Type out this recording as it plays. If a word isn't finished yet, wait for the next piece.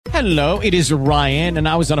Hello, it is Ryan, and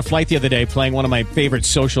I was on a flight the other day playing one of my favorite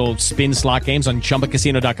social spin slot games on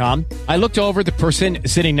ChumbaCasino.com. I looked over at the person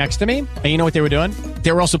sitting next to me, and you know what they were doing?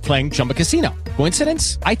 They were also playing Chumba Casino.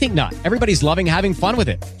 Coincidence? I think not. Everybody's loving having fun with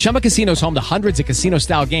it. Chumba Casino is home to hundreds of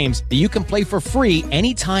casino-style games that you can play for free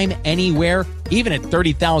anytime, anywhere, even at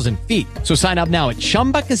 30,000 feet. So sign up now at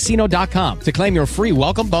ChumbaCasino.com to claim your free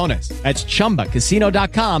welcome bonus. That's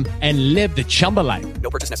ChumbaCasino.com and live the Chumba life.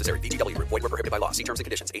 No purchase necessary. VGW. Void where prohibited by law. See terms and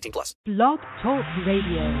conditions. 18+. Blog Talk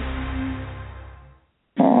Radio.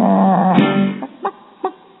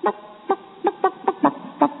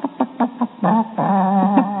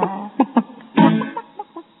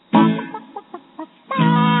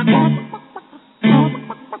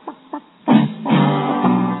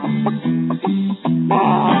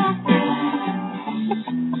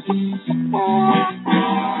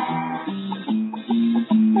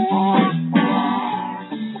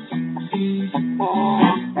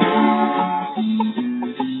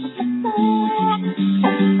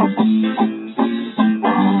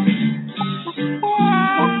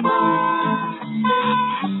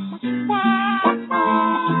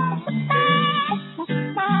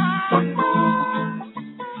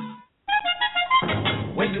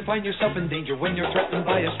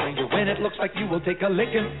 Take a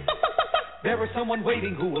licking. There is someone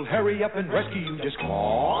waiting who will hurry up and rescue you. Just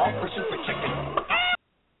call for Super Chicken.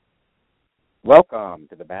 Welcome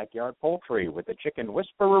to the Backyard Poultry with the Chicken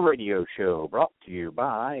Whisperer radio show, brought to you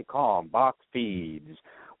by Box Feeds,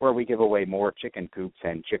 where we give away more chicken coops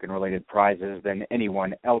and chicken-related prizes than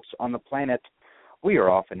anyone else on the planet. We are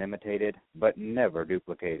often imitated, but never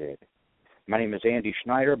duplicated. My name is Andy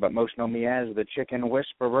Schneider, but most know me as the Chicken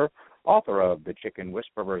Whisperer, author of The Chicken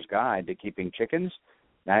Whisperer's Guide to Keeping Chickens,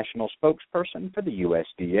 National Spokesperson for the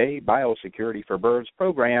USDA Biosecurity for Birds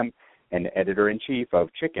program, and editor-in-chief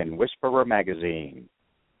of Chicken Whisperer magazine.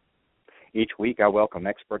 Each week I welcome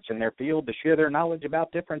experts in their field to share their knowledge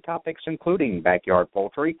about different topics, including backyard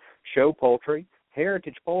poultry, show poultry,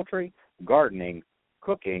 heritage poultry, gardening,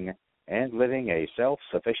 cooking, and living a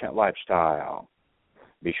self-sufficient lifestyle.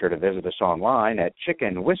 Be sure to visit us online at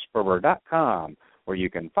chickenwhisperer.com, where you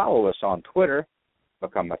can follow us on Twitter,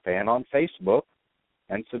 become a fan on Facebook,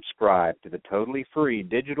 and subscribe to the totally free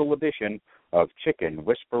digital edition of Chicken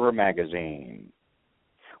Whisperer magazine.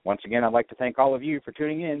 Once again, I'd like to thank all of you for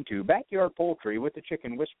tuning in to Backyard Poultry with the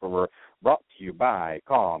Chicken Whisperer, brought to you by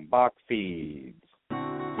Box Feeds.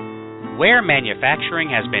 Ware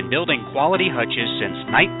Manufacturing has been building quality hutches since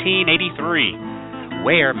 1983.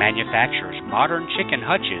 Ware manufactures modern chicken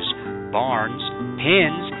hutches, barns,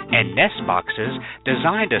 pens, and nest boxes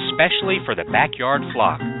designed especially for the backyard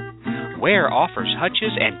flock. Ware offers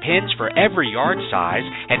hutches and pens for every yard size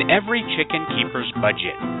and every chicken keeper's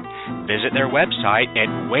budget. Visit their website at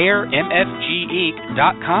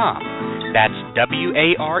waremfginc.com. That's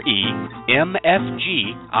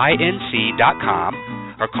waremfginc.com,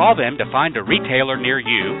 or call them to find a retailer near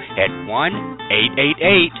you at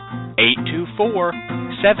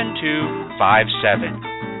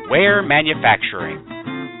 1-888-824-7257. Ware Manufacturing.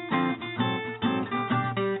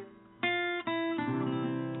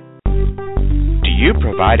 Do you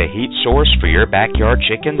provide a heat source for your backyard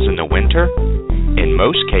chickens in the winter? In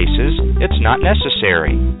most cases, it's not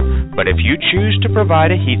necessary. But if you choose to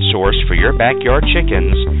provide a heat source for your backyard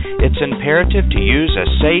chickens, it's imperative to use a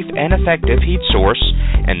safe and effective heat source,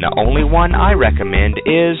 and the only one I recommend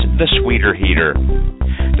is the Sweeter Heater.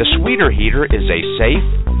 The Sweeter Heater is a safe,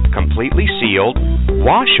 completely sealed,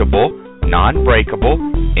 washable, non-breakable,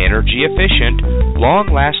 energy-efficient,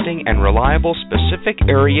 long-lasting, and reliable specific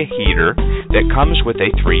area heater that comes with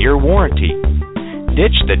a 3-year warranty.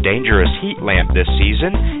 Ditch the dangerous heat lamp this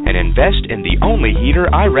season and invest in the only heater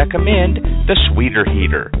I recommend, the Sweeter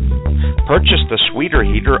Heater. Purchase the Sweeter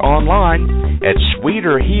Heater online at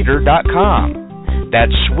sweeterheater.com.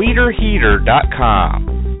 That's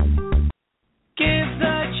sweeterheater.com. Give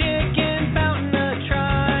the chicken fountain a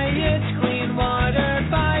try. It's clean water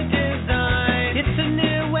by design. It's a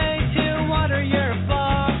new way to water your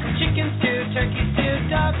flock. Chickens to turkeys to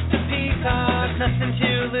ducks to peacocks. Nothing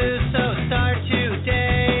to lose, so start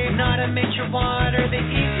today. Not a mixture water the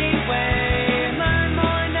easy way. Learn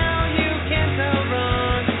more now, you can't go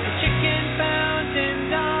wrong.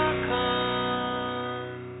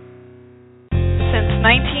 Chickenfountain.com. Since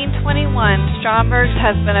 1921, Stromberg's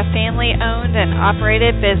has been a family-owned and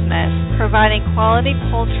operated business, providing quality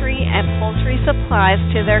poultry and poultry supplies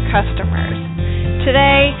to their customers.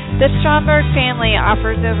 Today, the Stromberg family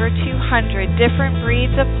offers over 200 different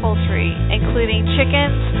breeds of poultry, including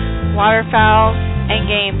chickens, waterfowl, and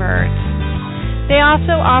game birds. They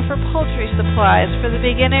also offer poultry supplies for the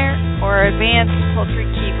beginner or advanced poultry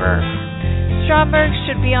keeper. Stromberg's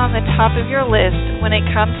should be on the top of your list when it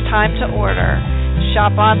comes time to order.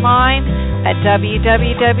 Shop online at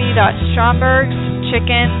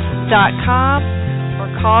www.strombergschickens.com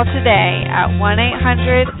or call today at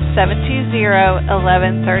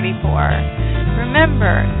 1-800-720-1134.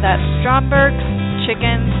 Remember, that's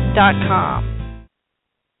strombergschickens.com.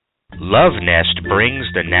 Love Nest brings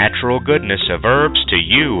the natural goodness of herbs to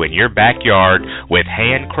you in your backyard with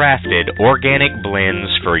handcrafted organic blends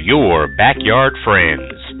for your backyard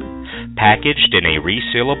friends. Packaged in a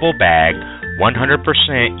resealable bag,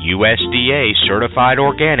 100% USDA certified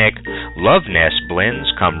organic, Love Nest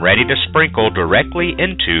blends come ready to sprinkle directly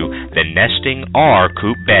into the nesting or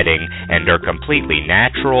coop bedding and are completely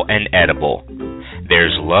natural and edible.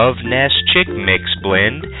 There's Love Nest Chick Mix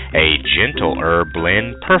Blend, a gentle herb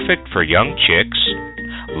blend perfect for young chicks.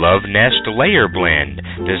 Love Nest Layer Blend,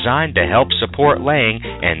 designed to help support laying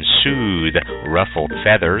and soothe ruffled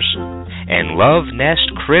feathers. And Love Nest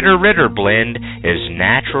Critter Ritter Blend is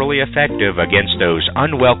naturally effective against those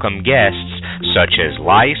unwelcome guests such as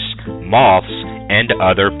lice, moths, and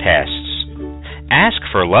other pests. Ask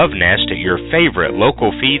for Love Nest at your favorite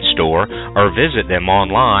local feed store or visit them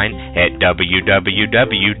online at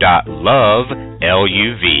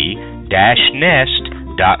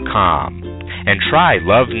www.loveluv-nest.com and try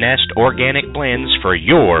Love Nest organic blends for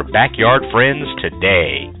your backyard friends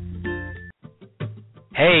today.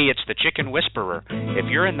 Hey, it's the Chicken Whisperer.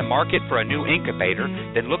 If you're in the market for a new incubator,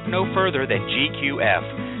 then look no further than GQF.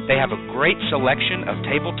 They have a great selection of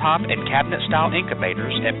tabletop and cabinet-style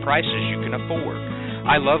incubators at prices you can afford.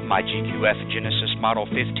 I love my GQF Genesis Model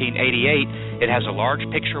 1588. It has a large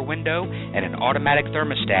picture window and an automatic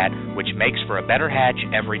thermostat, which makes for a better hatch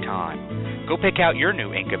every time. Go pick out your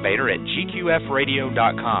new incubator at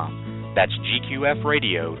gqfradio.com. That's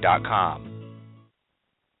gqfradio.com.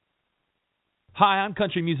 Hi, I'm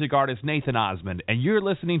country music artist Nathan Osmond, and you're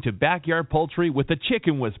listening to Backyard Poultry with the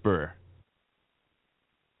Chicken Whisperer.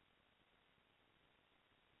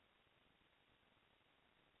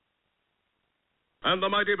 And the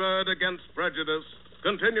mighty bird against prejudice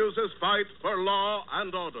continues his fight for law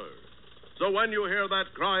and order. So when you hear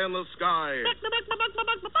that cry in the sky,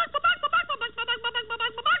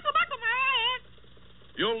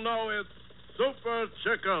 you'll know it's Super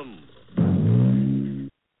Chicken.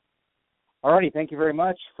 Alrighty, thank you very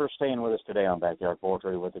much for staying with us today on Backyard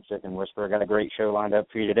Poultry with the Chicken Whisperer. Got a great show lined up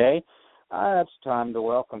for you today. It's time to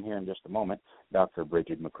welcome here in just a moment Dr.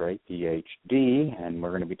 Brigid McCrea, Ph.D., and we're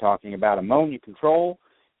going to be talking about ammonia control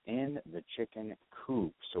in the chicken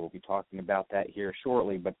coop. So we'll be talking about that here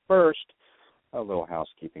shortly. But first, a little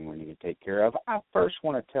housekeeping we need to take care of. I first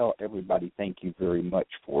want to tell everybody thank you very much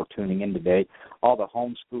for tuning in today. All the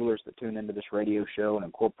homeschoolers that tune into this radio show and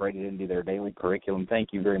incorporate it into their daily curriculum,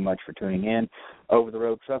 thank you very much for tuning in.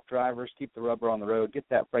 Over-the-road truck drivers, keep the rubber on the road, get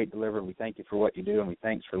that freight delivered. We thank you for what you do, and we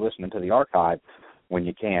thanks for listening to the archive when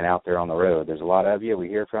you can out there on the road. There's a lot of you. We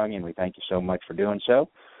hear from you, and we thank you so much for doing so.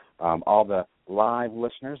 All the live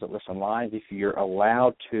listeners that listen live, if you're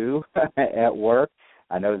allowed to at work,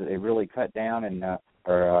 I know that they really cut down and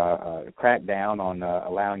cracked down on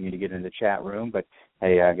allowing you to get into the chat room, but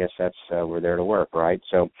hey, I guess that's we're there to work, right?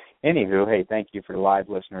 So, anywho, hey, thank you for the live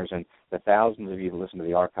listeners and the thousands of you who listen to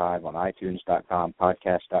the archive on iTunes.com,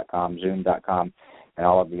 podcast.com, Zoom.com, and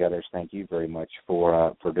all of the others. Thank you very much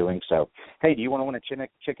for doing so. Hey, do you want to win a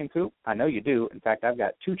chicken coop? I know you do. In fact, I've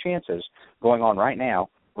got 2 chances going on right now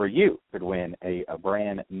where you could win a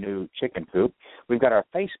brand new chicken coop. We've got our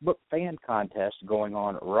Facebook fan contest going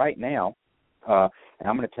on right now, and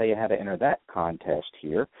I'm going to tell you how to enter that contest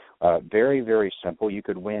here. Very, very simple. You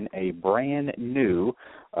could win a brand new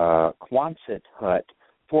Quonset hut,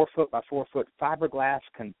 4-foot by 4-foot fiberglass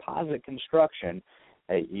composite construction.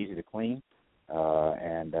 Hey, easy to clean,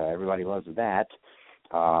 and everybody loves that.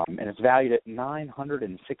 And it's valued at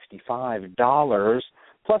 $965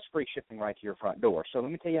 plus free shipping right to your front door. So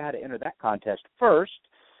let me tell you how to enter that contest first,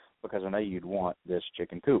 because I know you'd want this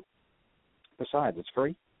chicken coop. Besides, it's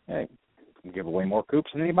free. Hey, we give away more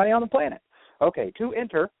coops than anybody on the planet. Okay, to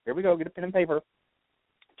enter, here we go, get a pen and paper.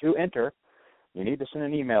 To enter, you need to send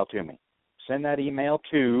an email to me. Send that email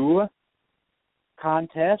to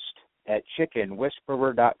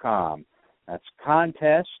contest@chickenwhisperer.com. That's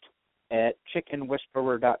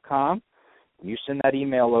contest@chickenwhisperer.com. You send that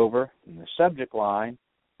email over in the subject line.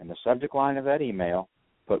 In the subject line of that email,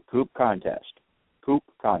 put Coop Contest. Coop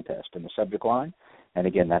Contest in the subject line. And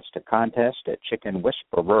again, that's to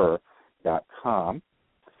contest@chickenwhisperer.com.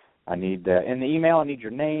 I need, in the email, I need your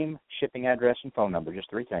name, shipping address, and phone number. Just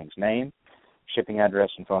 3 things. Name, shipping address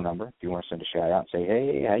and phone number. If you want to send a shout out and say,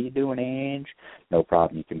 hey, how you doing, Ange? No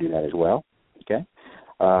problem. You can do that as well. Okay.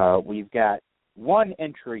 We've got one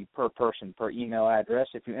entry per person per email address.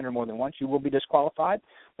 If you enter more than once, you will be disqualified.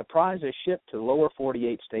 The prize is shipped to lower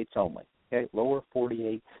 48 states only. Okay, lower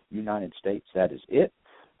 48 United States. That is it.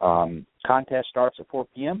 Contest starts at 4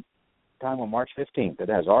 p.m. time on March 15th. It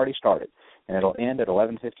has already started, and it'll end at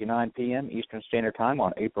 11:59 p.m. Eastern Standard Time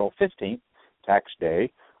on April 15th, tax day.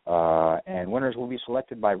 And winners will be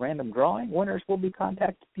selected by random drawing. Winners will be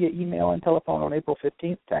contacted via email and telephone on April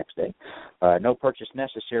 15th, tax day. No purchase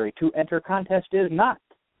necessary to enter. Contest is not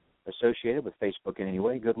associated with Facebook in any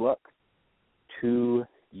way. Good luck to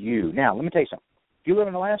you. Now, let me tell you something. If you live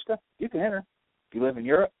in Alaska, you can enter. If you live in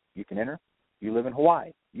Europe, you can enter. If you live in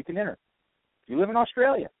Hawaii, you can enter. If you live in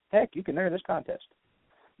Australia, heck, you can enter this contest.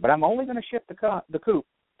 But I'm only going to ship the coop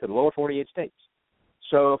to the lower 48 states.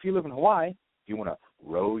 So if you live in Hawaii, if you want to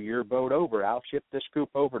row your boat over, I'll ship this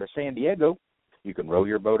coop over to San Diego. You can row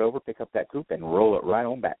your boat over, pick up that coop, and roll it right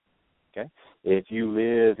on back. Okay. If you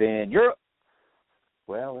live in Europe,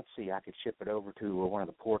 well, let's see, I could ship it over to one of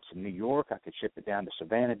the ports in New York. I could ship it down to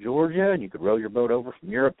Savannah, Georgia, and you could row your boat over from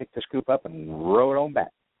Europe, pick the scoop up, and row it on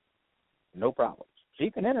back. No problems. So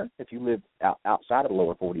you can enter if you live outside of the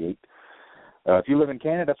lower 48. If you live in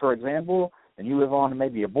Canada, for example, and you live on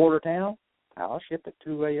maybe a border town, I'll ship it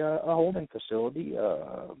to a holding facility,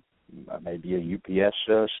 maybe a UPS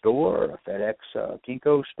store or a FedEx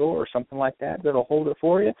Kinko store or something like that that'll hold it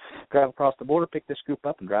for you. Drive across the border, pick the scoop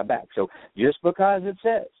up, and drive back. So just because it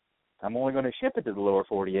says I'm only going to ship it to the lower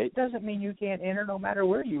 48 doesn't mean you can't enter no matter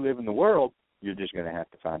where you live in the world. You're just going to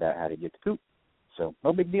have to find out how to get the coop. So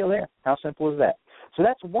no big deal there. How simple is that? So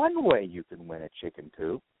that's one way you can win a chicken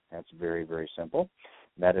coop. That's very, very simple.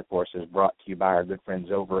 That, of course, is brought to you by our good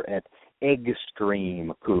friends over at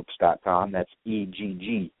EggStreamCoops.com. That's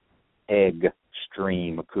EGG,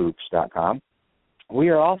 EggStreamCoops.com. We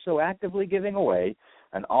are also actively giving away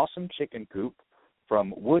an awesome chicken coop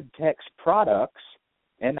from Woodtex Products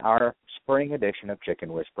in our spring edition of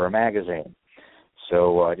Chicken Whisperer Magazine.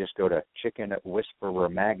 So just go to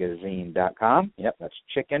chickenwhisperermagazine.com. Yep, that's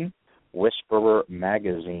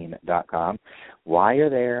chickenwhisperermagazine.com. While you're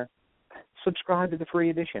there, subscribe to the free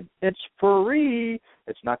edition. It's free.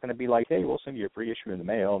 It's not going to be like, hey, we'll send you a free issue in the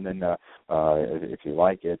mail, and then if you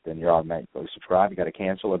like it, then you're automatically subscribed. You got to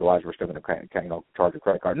cancel, otherwise we're still going to charge a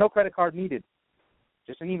credit card. No credit card needed.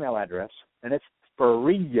 Just an email address, and it's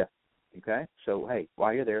free. Okay? So, hey,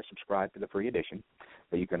 while you're there, subscribe to the free edition.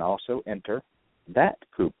 But you can also enter that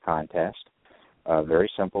coop contest. Very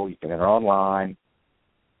simple. You can enter online.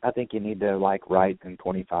 I think you need to, write in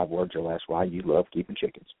 25 words or less why you love keeping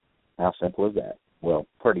chickens. How simple is that? Well,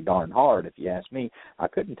 pretty darn hard if you ask me. I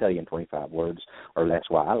couldn't tell you in 25 words or less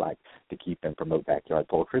why I like to keep and promote backyard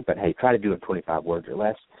poultry, but, hey, try to do it in 25 words or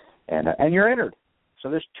less, and you're entered. So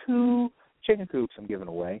there's 2 chicken coops I'm giving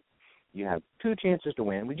away. You have 2 chances to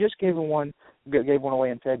win. We just gave one away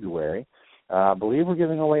in February. I believe we're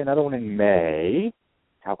giving away another one in May.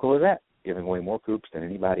 How cool is that? Giving away more coops than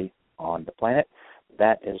anybody on the planet.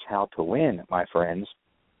 That is how to win, my friends.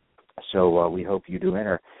 So we hope you do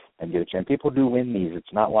enter and get a chance. People do win these.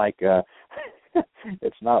 It's not like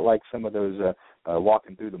some of those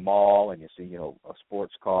walking through the mall and you see, a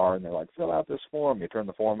sports car and they're like, fill out this form. You turn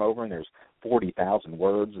the form over and there's 40,000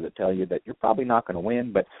 words that tell you that you're probably not going to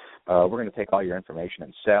win, but we're going to take all your information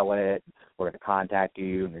and sell it. We're going to contact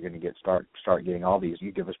you, and you're going to start getting all these.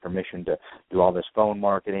 You give us permission to do all this phone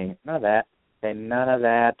marketing. None of that. Okay, none of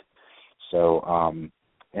that. So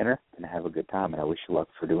enter and have a good time, and I wish you luck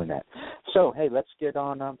for doing that. So, hey, let's get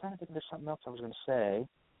on. I'm trying to think if there's something else I was going to say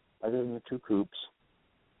other than the 2 coops.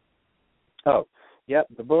 Oh, yep,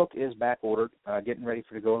 the book is back-ordered, getting ready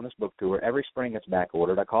to go on this book tour. Every spring it's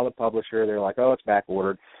back-ordered. I call the publisher. They're like, oh, it's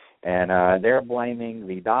back-ordered. And they're blaming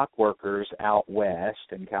the dock workers out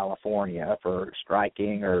west in California for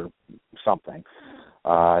striking or something.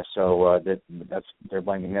 So they're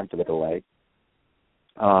blaming them for the delay.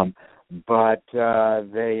 But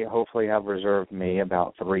they hopefully have reserved me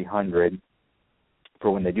about 300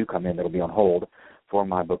 for when they do come in. That'll be on hold for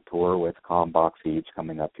my book tour with Kalmbach Feeds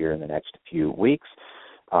coming up here in the next few weeks.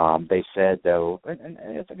 They said, though, and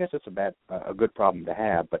I guess it's a good problem to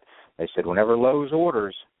have, but they said whenever Lowe's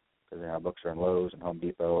orders, because our books are in Lowe's and Home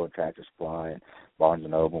Depot and Tractor Supply and Barnes &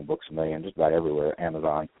 Noble and Books A Million, just about everywhere,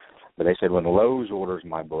 Amazon. But they said when Lowe's orders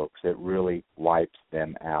my books, it really wipes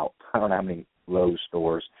them out. I don't know how many Lowe's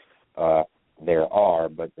stores there are,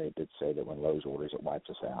 but they did say that when Lowe's orders, it wipes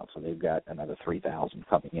us out. So they've got another 3,000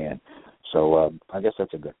 coming in. So I guess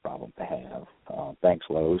that's a good problem to have. Thanks,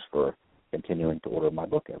 Lowe's, for continuing to order my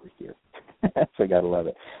book every year. So got to love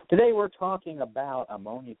it. Today we're talking about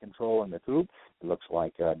ammonia control in the coop. It looks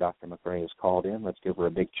like Dr. McCrea has called in. Let's give her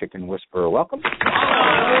a big chicken whisperer welcome.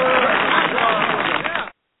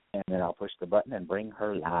 And then I'll push the button and bring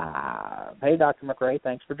her live. Hey, Dr. McCrea,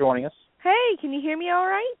 thanks for joining us. Hey, can you hear me all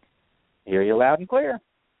right? Hear you loud and clear.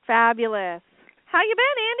 Fabulous. How you been,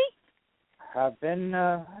 Andy? I've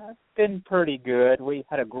been pretty good. We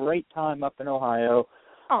had a great time up in Ohio.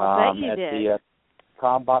 Oh, bet you at did. The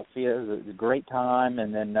Combat Field. It was a great time,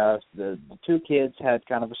 and then the two kids had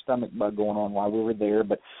kind of a stomach bug going on while we were there,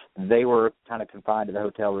 but they were kind of confined to the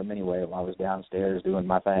hotel room anyway while I was downstairs doing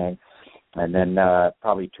my thing. And then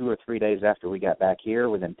probably 2 or 3 days after we got back here,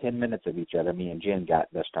 within 10 minutes of each other, me and Jen got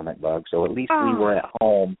the stomach bug. So at least we were at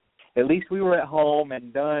home. At least we were at home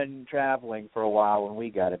and done traveling for a while when we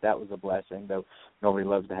got it. That was a blessing, though nobody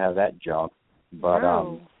loves to have that junk. But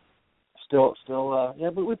still,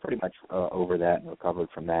 yeah, but we're pretty much over that and recovered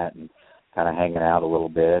from that and kind of hanging out a little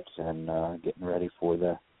bit and getting ready for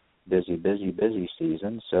the busy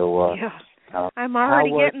season. So I'm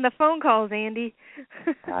already getting the phone calls, Andy.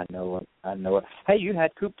 I know it. Hey, you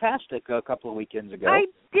had Coop-tastic a couple of weekends ago. I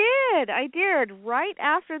did. Right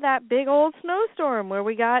after that big old snowstorm where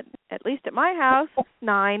we got, at least at my house,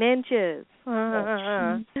 9 inches.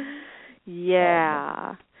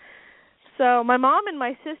 Yeah. So my mom and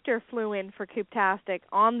my sister flew in for Coop-tastic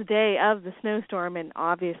on the day of the snowstorm, and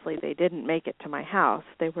obviously they didn't make it to my house.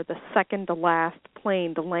 They were the second to last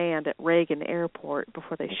plane to land at Reagan Airport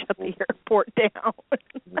before they shut the airport down.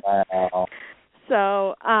 Wow.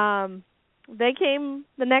 So they came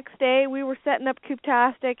the next day. We were setting up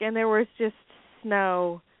Coop-tastic, and there was just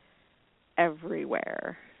snow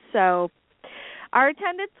everywhere. So our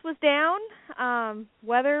attendance was down.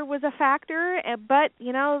 Weather was a factor, but,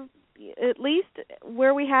 you know, at least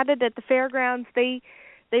where we had it at the fairgrounds, they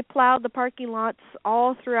plowed the parking lots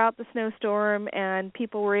all throughout the snowstorm, and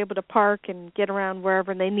people were able to park and get around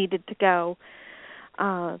wherever they needed to go.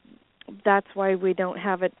 That's why we don't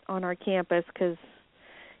have it on our campus, because,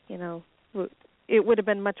 you know, it would have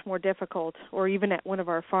been much more difficult, or even at one of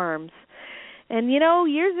our farms. And, you know,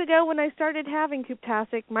 years ago when I started having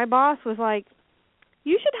Coop-tastic, my boss was like,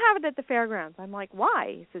 "You should have it at the fairgrounds." I'm like,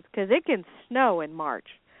 "Why?" He says, "Because it can snow in March."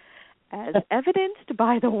 As evidenced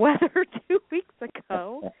by the weather 2 weeks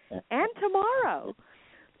ago and tomorrow.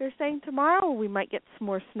 They're saying tomorrow we might get some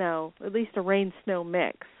more snow, at least a rain-snow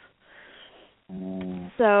mix.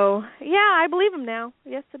 So, yeah, I believe them now.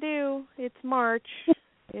 Yes, I do. It's March.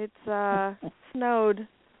 It's snowed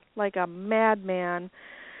like a madman.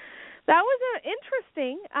 That was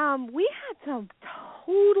interesting. We had some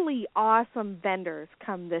totally awesome vendors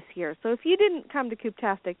come this year. So if you didn't come to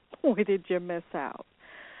Coop-tastic, boy, did you miss out.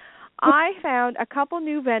 I found a couple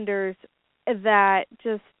new vendors that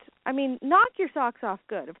just, I mean, knock your socks off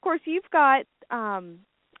good. Of course, you've got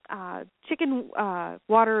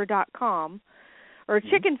chickenwater.com or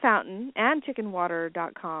Chicken Fountain and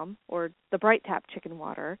chickenwater.com or the Bright Tap Chicken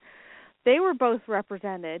Water. They were both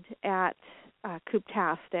represented at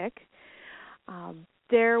Coop-tastic.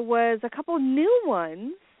 There was a couple new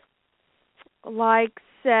ones like,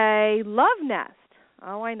 say, Love Nest.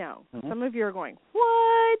 Oh, I know. Some of you are going,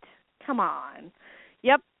 what? Come on.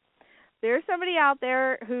 Yep. There's somebody out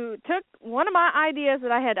there who took one of my ideas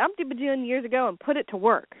that I had umpty bajillion years ago and put it to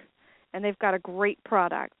work. And they've got a great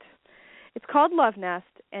product. It's called Love Nest,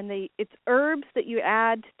 and it's herbs that you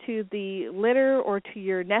add to the litter or to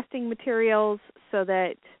your nesting materials so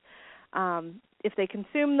that if they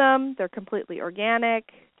consume them, they're completely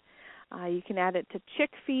organic. You can add it to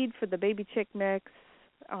chick feed for the baby chick mix,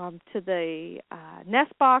 to the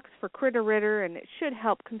nest box for Critter Ritter, and it should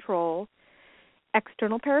help control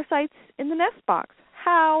external parasites in the nest box.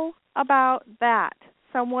 How about that?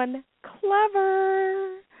 Someone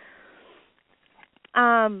clever.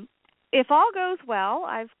 If all goes well,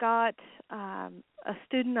 I've got a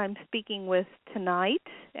student I'm speaking with tonight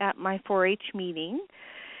at my 4-H meeting,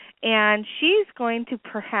 and she's going to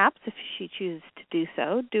perhaps, if she chooses to do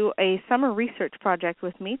so, do a summer research project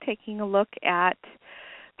with me, taking a look at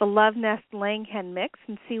the Love Nest laying hen mix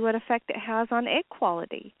and see what effect it has on egg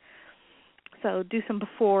quality. So do some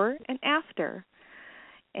before and after.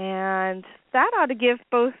 And that ought to give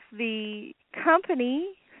both the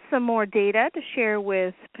company some more data to share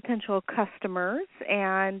with potential customers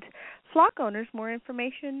and flock owners more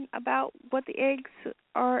information about what the eggs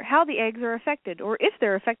are, how the eggs are affected, or if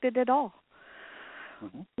they're affected at all.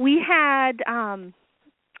 We had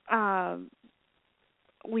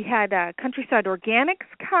Countryside Organics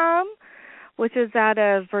come, which is out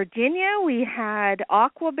of Virginia. We had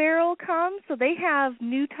Aqua Barrel come, so they have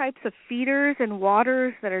new types of feeders and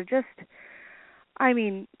waters that are just I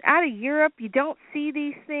mean, out of Europe, you don't see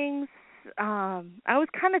these things. I was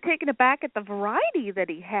kind of taken aback at the variety that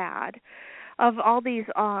he had of all these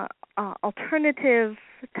alternative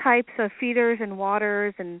types of feeders and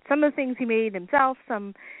waters, and some of the things he made himself,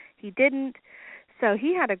 some he didn't. So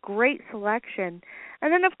he had a great selection.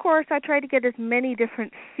 And then, of course, I tried to get as many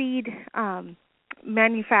different feed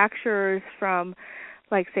manufacturers from,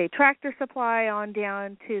 like, say, Tractor Supply on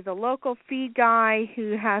down to the local feed guy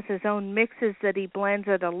who has his own mixes that he blends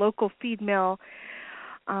at a local feed mill.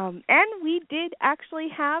 And we did actually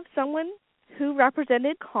have someone who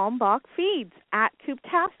represented Kalmbach Feeds at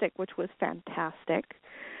Cooptastic, which was fantastic.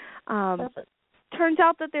 Perfect. Turns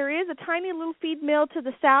out that there is a tiny little feed mill to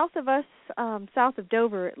the south of us, south of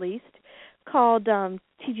Dover at least, called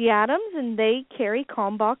T.G. Adams, and they carry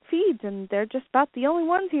Kalmbach Feeds, and they're just about the only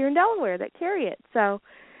ones here in Delaware that carry it. So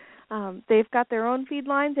they've got their own feed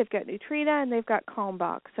lines, they've got Nutrita, and they've got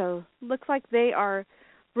Kalmbach. So it looks like they are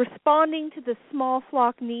responding to the small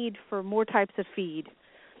flock need for more types of feed.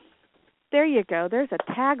 There you go. There's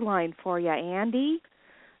a tagline for you, Andy.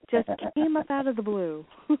 Just came up out of the blue.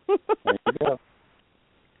 There you go.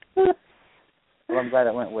 Well, I'm glad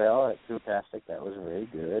it went well at Cooptastic. That was very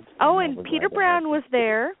good. Oh, and Peter Brown was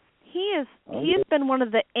there. He has been one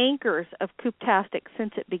of the anchors of Cooptastic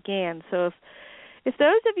since it began. So if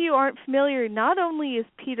those of you aren't familiar, not only is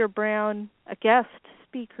Peter Brown a guest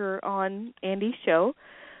speaker on Andy's show,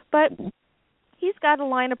 but he's got a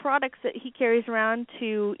line of products that he carries around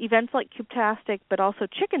to events like Cooptastic, but also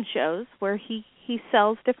chicken shows where he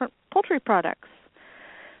sells different poultry products.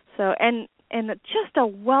 So and just a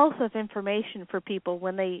wealth of information for people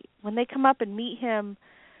when they come up and meet him.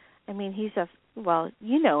 I mean,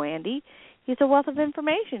 Andy, he's a wealth of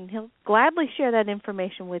information. He'll gladly share that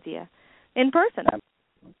information with you in person.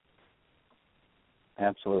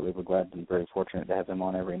 Absolutely. We're glad and very fortunate to have him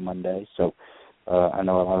on every Monday. So I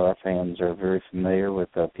know a lot of our fans are very familiar with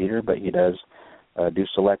Peter, but he does do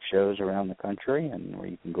select shows around the country, and where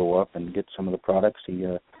you can go up and get some of the products he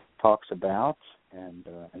talks about and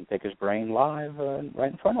pick his brain live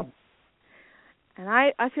right in front of him. And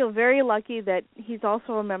I feel very lucky that he's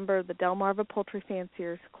also a member of the Delmarva Poultry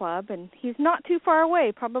Fanciers Club, and he's not too far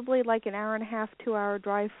away, probably like an hour and a half, 2-hour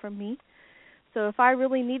drive from me. So if I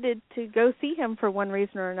really needed to go see him for one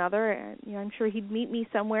reason or another, I'm sure he'd meet me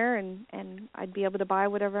somewhere, and I'd be able to buy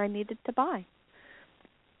whatever I needed to buy.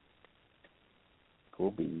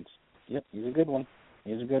 Cool beans. Yep, he's a good one.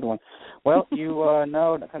 Well, you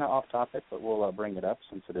know, kind of off topic, but we'll bring it up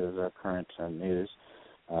since it is current news.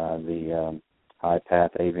 The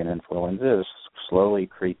high-path avian influenza is slowly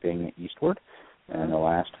creeping eastward, and the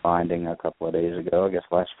last finding a couple of days ago, I guess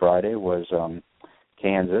last Friday, was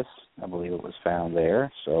Kansas. I believe it was found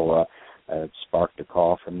there. So it sparked a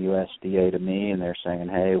call from USDA to me, and they're saying,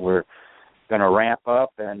 hey, we're going to ramp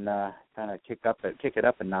up and kind of kick it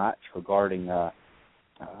up a notch regarding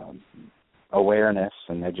awareness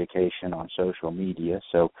and education on social media.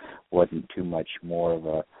 So wasn't too much more of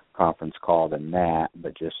a conference call than that,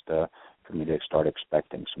 but just for me to start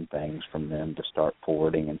expecting some things from them to start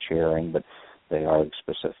forwarding and sharing. But they are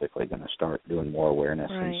specifically going to start doing more awareness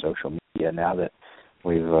in social media now that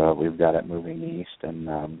we've got it moving east.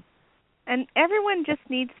 And everyone just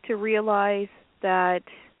needs to realize that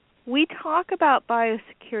we talk about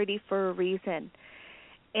biosecurity for a reason.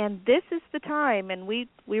 And this is the time, and we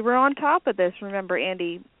were on top of this, remember,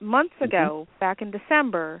 Andy, months ago, back in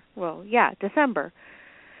December. December.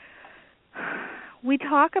 We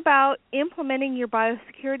talk about implementing your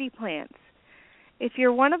biosecurity plans. If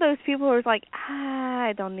you're one of those people who's like,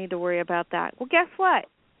 I don't need to worry about that. Well, guess what?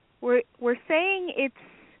 We're saying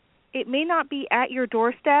it may not be at your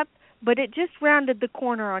doorstep, but it just rounded the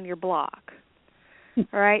corner on your block. All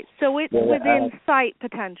right? So it's within sight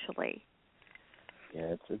potentially.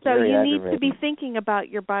 Yeah, it's so you need to be thinking about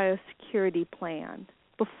your biosecurity plan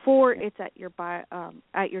before it's at your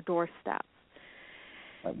doorstep.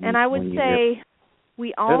 And I would say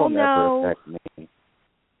we all know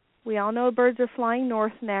birds are flying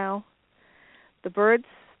north now. The birds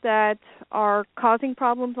that are causing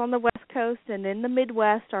problems on the West Coast and in the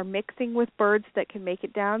Midwest are mixing with birds that can make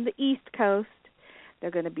it down the East Coast. They're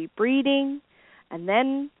going to be breeding, and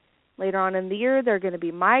then later on in the year they're going to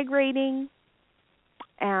be migrating.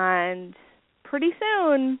 And pretty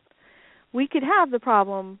soon, we could have the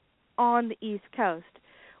problem on the East Coast.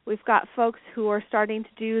 We've got folks who are starting to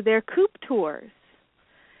do their Coop tours.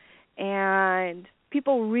 And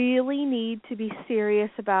people really need to be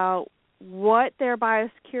serious about what their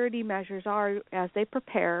biosecurity measures are as they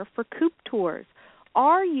prepare for Coop tours.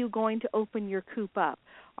 Are you going to open your Coop up?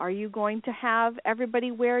 Are you going to have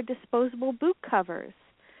everybody wear disposable boot covers?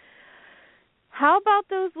 how about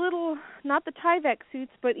those little, not the Tyvek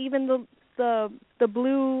suits, but even the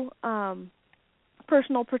blue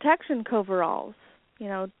personal protection coveralls? You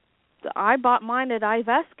know, I bought mine at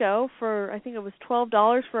Ivesco for, I think it was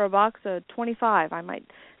 $12 for a box of 25. I might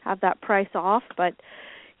have that price off, but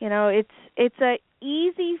you know, it's a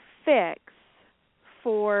easy fix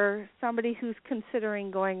for somebody who's considering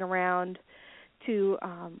going around to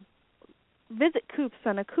visit coops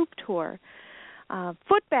on a coop tour.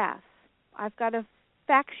 Foot baths. I've got a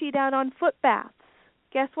fact sheet out on foot baths.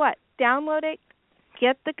 Guess what? Download it,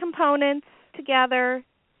 get the components together.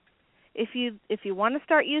 If you want to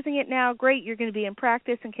start using it now, great. You're going to be in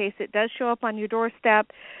practice in case it does show up on your doorstep.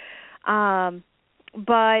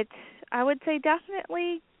 But I would say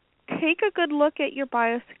definitely take a good look at your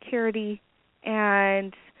biosecurity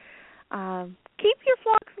and keep your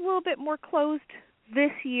flocks a little bit more closed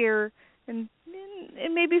this year and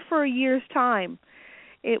maybe for a year's time.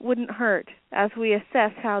 It wouldn't hurt as we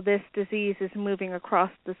assess how this disease is moving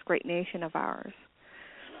across this great nation of ours.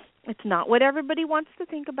 It's not what everybody wants to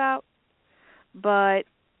think about, but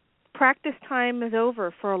practice time is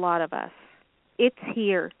over for a lot of us. It's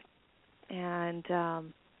here. And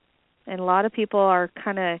a lot of people are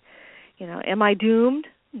kind of, you know, am I doomed?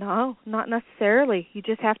 No, not necessarily. You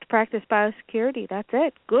just have to practice biosecurity. That's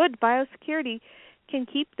it. Good biosecurity can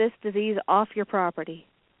keep this disease off your property.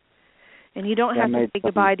 And you don't have to say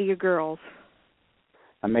goodbye to your girls.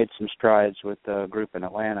 I made some strides with a group in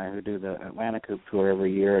Atlanta who do the Atlanta Coop Tour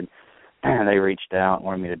every year, and they reached out and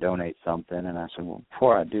wanted me to donate something. And I said, well,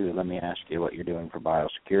 before I do, let me ask you what you're doing for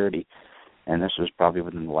biosecurity. And this was probably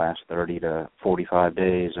within the last 30 to 45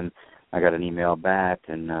 days, and I got an email back,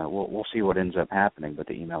 and we'll see what ends up happening. But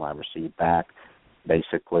the email I received back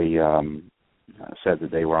basically said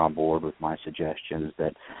that they were on board with my suggestions,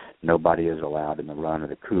 that nobody is allowed in the run of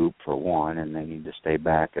the coop, for one, and they need to stay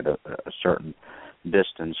back at a certain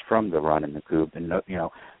distance from the run in the coop. And, you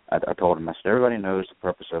know, I told them, I said, everybody knows the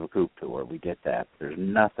purpose of a coop tour. We get that. There's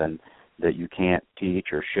nothing that you can't teach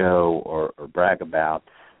or show or brag about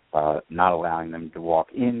not allowing them to walk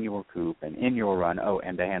in your coop and in your run,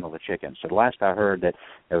 and to handle the chickens. So the last I heard that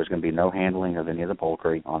there was going to be no handling of any of the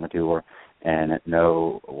poultry on the tour and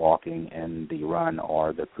no walking in the run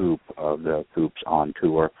or the coop of the coops on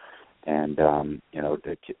tour, and, you know,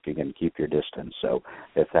 to keep your distance. So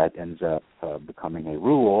if that ends up becoming a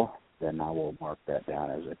rule, then I will mark that down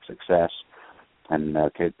as a success and,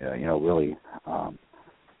 you know, really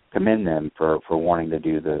commend them for wanting to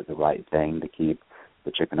do the right thing to keep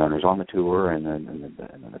the chicken owners on the tour and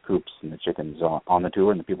the coops and the chickens on the tour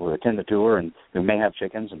and the people who attend the tour and who may have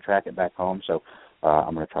chickens and track it back home. So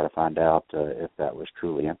I'm going to try to find out if that was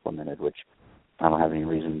truly implemented, which I don't have any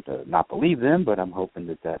reason to not believe them, but I'm hoping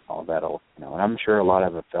that all that'll, you know, and I'm sure a lot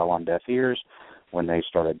of it fell on deaf ears when they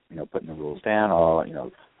started, you know, putting the rules down. Oh, you know,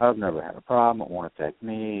 I've never had a problem. It won't affect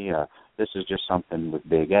me. This is just something with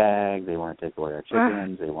big ag. They want to take away our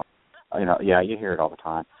chickens. They want, you know, yeah, you hear it all the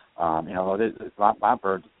time. You know, my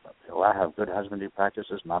birds, I have good husbandry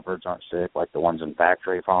practices. My birds aren't sick like the ones in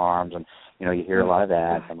factory farms, and, you know, you hear a lot of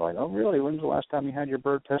that. I'm like, oh, really? When's the last time you had your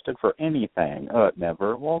bird tested for anything?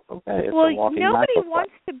 Never. Well, okay. It's a walking nobody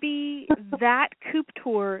wants to be that coop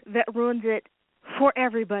tour that ruins it for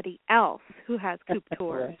everybody else who has coop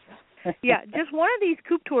tours. Yeah, just one of these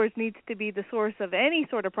coop tours needs to be the source of any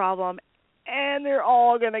sort of problem, and they're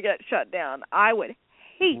all going to get shut down. I would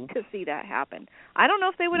hate to see that happen. I don't know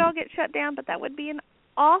if they would all get shut down, but that would be an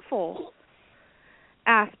awful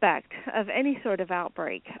aspect of any sort of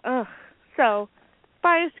outbreak. Ugh. So,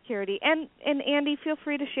 biosecurity. And Andy, feel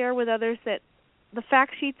free to share with others that the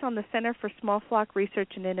fact sheets on the Center for Small Flock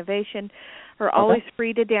Research and Innovation are always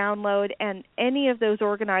free to download, and any of those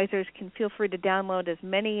organizers can feel free to download as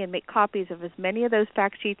many and make copies of as many of those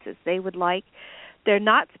fact sheets as they would like. They're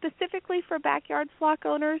not specifically for backyard flock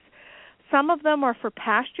owners. Some of them are for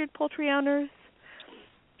pastured poultry owners,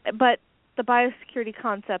 but the biosecurity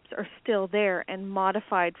concepts are still there and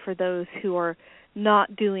modified for those who are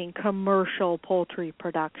not doing commercial poultry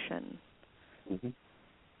production. Mm-hmm.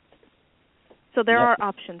 So there are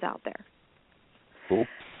options out there. Cool.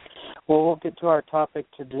 Well, we'll get to our topic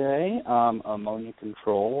today, ammonia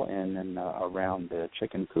control and around the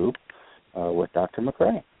chicken coop with Dr.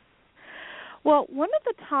 McCrea. Well, one of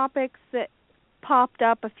the topics that popped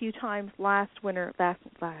up a few times last winter. Last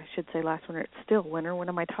winter. It's still winter. What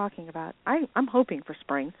am I talking about? I'm hoping for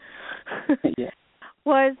spring. Yeah.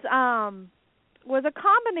 Was a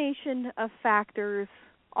combination of factors,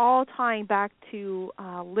 all tying back to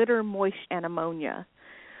litter, moisture, and ammonia.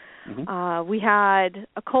 Mm-hmm. We had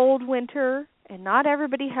a cold winter, and not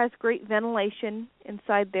everybody has great ventilation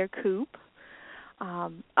inside their coop.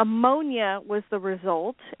 Ammonia was the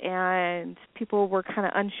result, and people were kind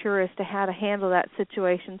of unsure as to how to handle that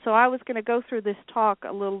situation. So I was going to go through this talk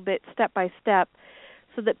a little bit step by step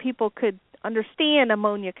so that people could understand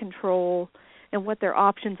ammonia control and what their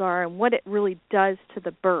options are and what it really does to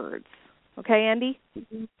the birds. Okay, Andy?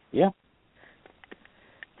 Yeah.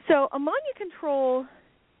 So ammonia control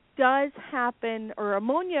does happen, or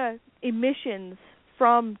ammonia emissions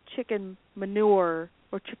from chicken manure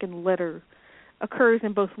or chicken litter occurs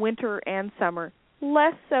in both winter and summer,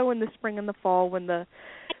 less so in the spring and the fall when the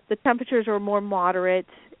temperatures are more moderate,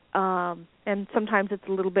 and sometimes it's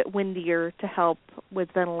a little bit windier to help with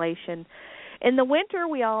ventilation. In the winter,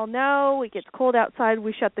 we all know it gets cold outside,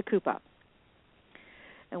 we shut the coop up.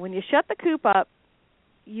 And when you shut the coop up,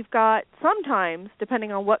 you've got sometimes,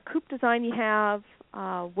 depending on what coop design you have,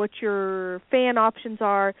 what your fan options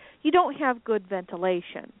are, you don't have good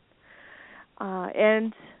ventilation.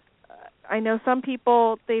 And I know some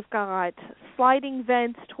people, they've got sliding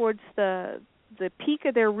vents towards the peak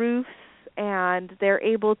of their roofs, and they're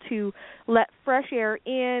able to let fresh air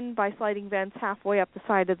in by sliding vents halfway up the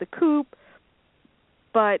side of the coop.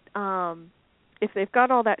 But if they've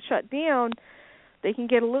got all that shut down, they can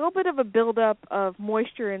get a little bit of a buildup of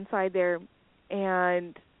moisture inside there.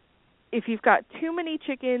 And if you've got too many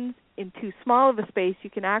chickens in too small of a space, you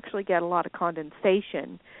can actually get a lot of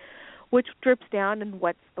condensation, which drips down and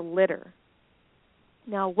wets the litter.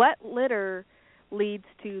 Now, wet litter leads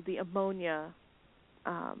to the ammonia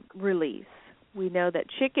release. We know that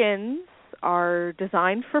chickens are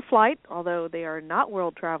designed for flight, although they are not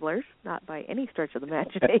world travelers, not by any stretch of the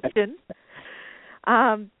imagination.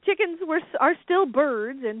 Chickens are still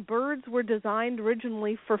birds, and birds were designed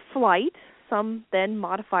originally for flight, some then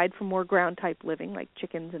modified for more ground-type living, like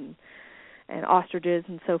chickens and ostriches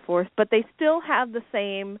and so forth, but they still have the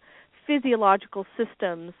same physiological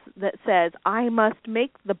systems that says, I must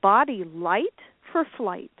make the body light for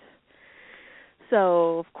flight.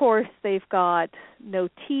 So, of course, they've got no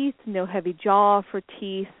teeth, no heavy jaw for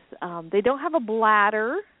teeth. They don't have a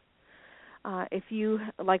bladder.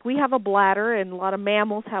 We have a bladder, and a lot of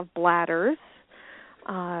mammals have bladders.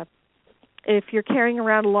 If you're carrying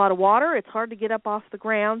around a lot of water, it's hard to get up off the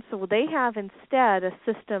ground. So they have instead a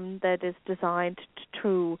system that is designed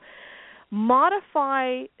to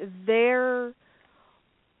modify their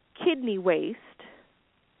kidney waste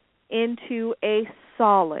into a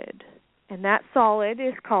solid. And that solid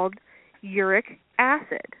is called uric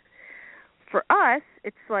acid. For us,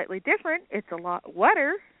 it's slightly different. It's a lot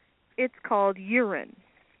wetter. It's called urine.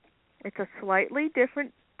 It's a slightly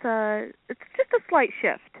different, it's just a slight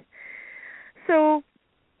shift. So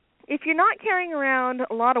if you're not carrying around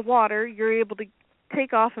a lot of water, you're able to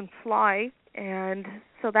take off and fly, and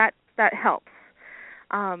so that helps.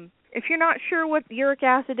 If you're not sure what uric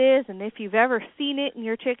acid is, and if you've ever seen it in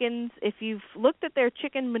your chickens, if you've looked at their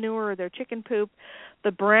chicken manure or their chicken poop,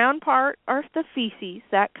 the brown part are the feces.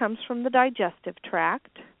 That comes from the digestive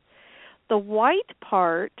tract. The white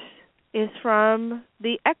part is from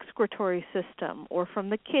the excretory system or from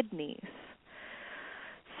the kidneys.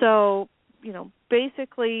 So,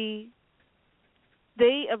 basically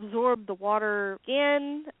they absorb the water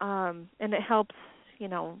in, and it helps,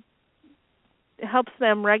 it helps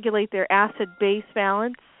them regulate their acid-base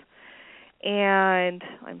balance. And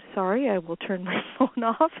I'm sorry, I will turn my phone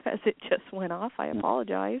off as it just went off. I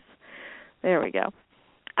apologize. There we go.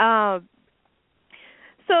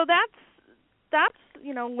 So that's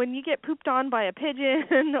when you get pooped on by a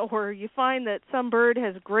pigeon, or you find that some bird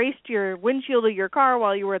has graced your windshield of your car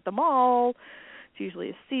while you were at the mall, it's usually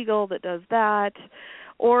a seagull that does that,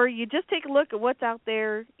 or you just take a look at what's out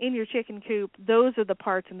there in your chicken coop, those are the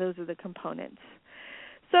parts and those are the components.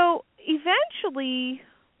 So eventually,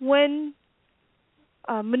 when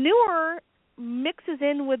manure mixes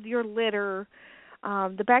in with your litter,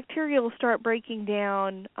 the bacteria will start breaking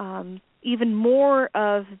down even more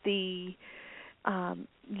of the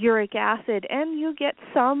uric acid, and you get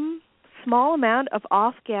some small amount of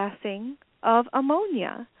off-gassing of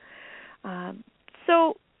ammonia.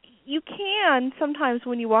 So you can, sometimes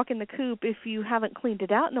when you walk in the coop, if you haven't cleaned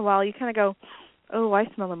it out in a while, you kind of go, oh, I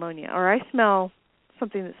smell ammonia, or I smell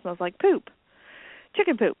something that smells like poop,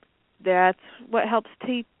 chicken poop. That's what helps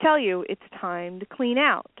to tell you it's time to clean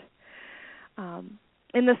out.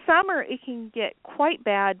 In the summer, it can get quite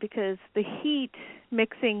bad because the heat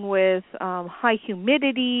mixing with high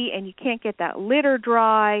humidity, and you can't get that litter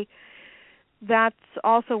dry. That's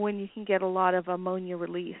also when you can get a lot of ammonia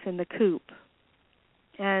release in the coop.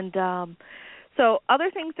 And so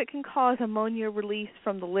other things that can cause ammonia release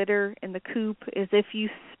from the litter in the coop is if you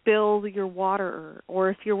spill your water, or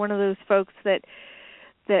if you're one of those folks that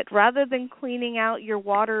that rather than cleaning out your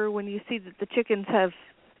water when you see that the chickens have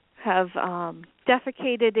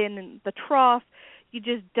defecated in the trough, you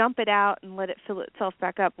just dump it out and let it fill itself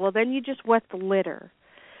back up. Well, then you just wet the litter.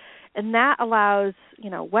 And that allows,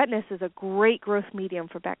 wetness is a great growth medium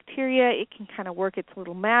for bacteria. It can kind of work its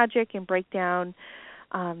little magic and break down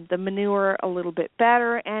the manure a little bit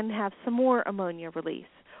better and have some more ammonia release.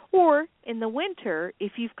 Or in the winter,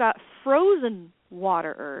 if you've got frozen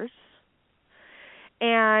waterers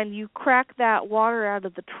and you crack that water out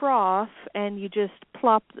of the trough and you just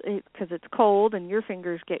plop it because it's cold and your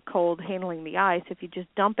fingers get cold handling the ice, if you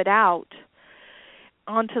just dump it out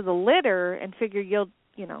onto the litter and figure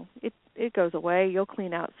it goes away, you'll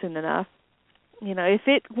clean out soon enough. If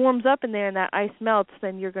it warms up in there and that ice melts,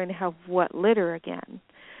 then you're going to have wet litter again.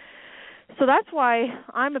 So that's why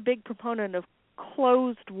I'm a big proponent of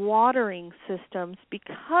closed watering systems,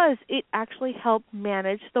 because it actually helps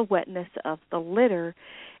manage the wetness of the litter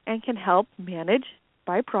and can help manage,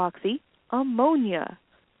 by proxy, ammonia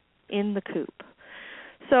in the coop.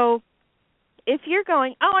 So if you're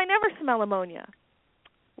going, I never smell ammonia.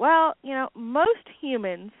 Well, most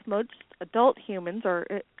adult humans are,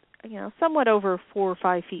 somewhat over 4 or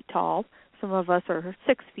 5 feet tall. Some of us are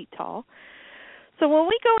 6 feet tall. So when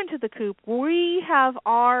we go into the coop, we have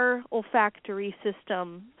our olfactory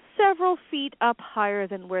system several feet up higher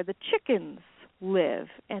than where the chickens live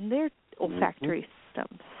and their olfactory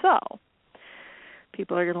system. So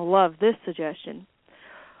people are going to love this suggestion.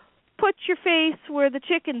 Put your face where the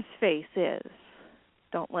chicken's face is.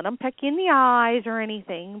 Don't let them peck you in the eyes or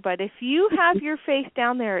anything, but if you have your face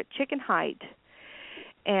down there at chicken height,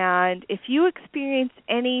 and if you experience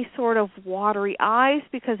any sort of watery eyes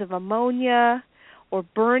because of ammonia or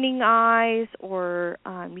burning eyes, or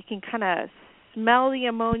you can kind of smell the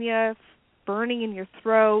ammonia burning in your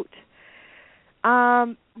throat,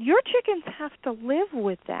 your chickens have to live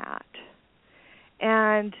with that.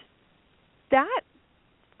 And that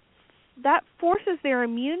forces their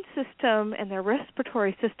immune system and their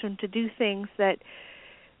respiratory system to do things that,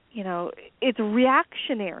 it's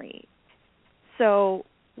reactionary. So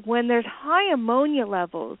when there's high ammonia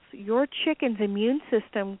levels, your chicken's immune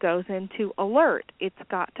system goes into alert. It's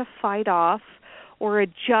got to fight off or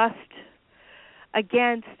adjust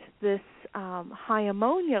against this high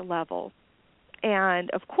ammonia level. And,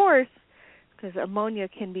 of course, because ammonia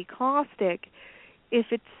can be caustic, if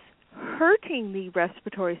it's hurting the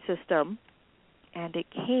respiratory system, and it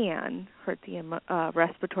can hurt the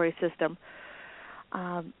respiratory system,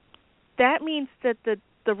 that means that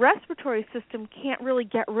the respiratory system can't really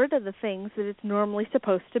get rid of the things that it's normally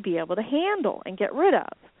supposed to be able to handle and get rid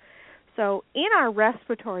of. So in our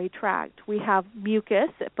respiratory tract, we have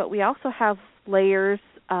mucus, but we also have layers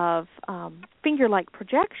of finger-like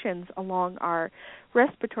projections along our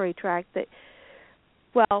respiratory tract that,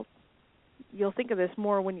 you'll think of this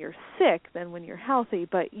more when you're sick than when you're healthy,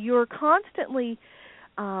 but you're constantly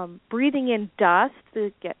breathing in dust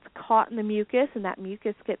that gets caught in the mucus, and that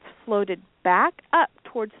mucus gets floated back up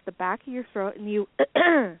towards the back of your throat, and you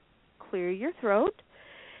clear your throat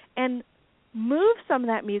and move some of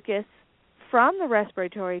that mucus from the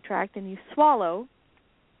respiratory tract, and you swallow,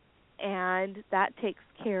 and that takes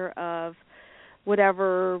care of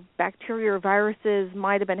whatever bacteria or viruses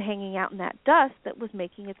might have been hanging out in that dust that was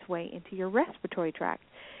making its way into your respiratory tract.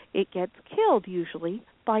 It gets killed usually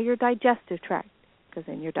by your digestive tract,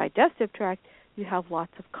 because in your digestive tract you have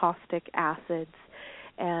lots of caustic acids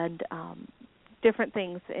and different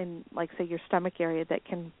things in, like, say, your stomach area that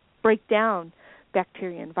can break down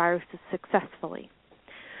bacteria and viruses successfully.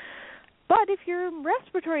 But if your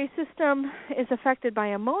respiratory system is affected by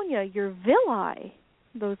ammonia, your villi,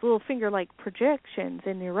 those little finger-like projections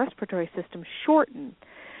in your respiratory system, shorten,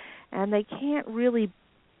 and they can't really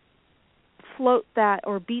float that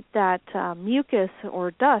or beat that mucus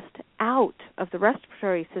or dust out of the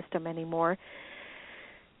respiratory system anymore.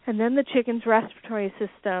 And then the chicken's respiratory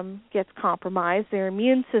system gets compromised. Their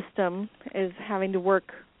immune system is having to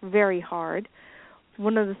work very hard.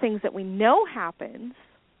 One of the things that we know happens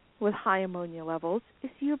with high ammonia levels is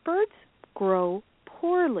your birds grow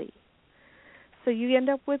poorly. So you end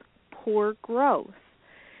up with poor growth.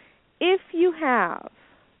 If you have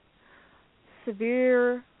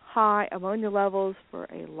severe high ammonia levels for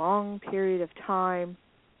a long period of time,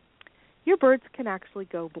 your birds can actually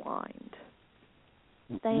go blind.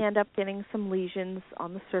 They end up getting some lesions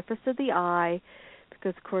on the surface of the eye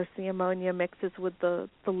because, of course, the ammonia mixes with the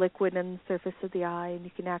liquid in the surface of the eye, and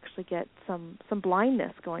you can actually get some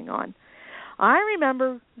blindness going on. I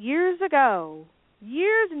remember years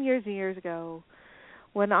and years ago,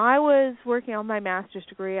 when I was working on my master's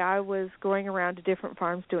degree, I was going around to different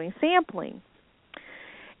farms doing sampling.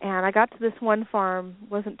 And I got to this one farm,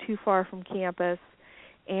 wasn't too far from campus,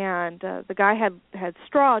 and the guy had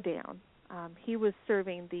straw down. He was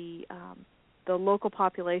serving the local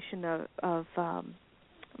population of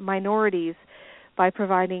minorities by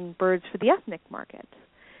providing birds for the ethnic market.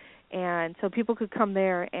 And so people could come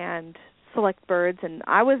there and select birds. And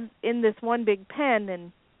I was in this one big pen,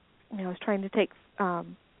 and I was trying to take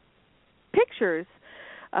pictures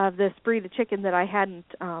of this breed of chicken that I hadn't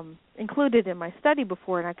included in my study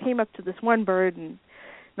before. And I came up to this one bird, and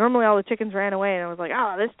normally all the chickens ran away, and I was like,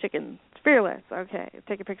 oh, this chicken's fearless. Okay,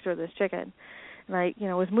 take a picture of this chicken. And I,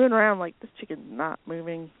 was moving around like, this chicken's not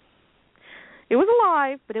moving. It was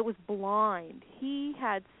alive, but it was blind. He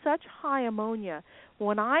had such high ammonia.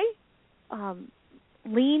 When I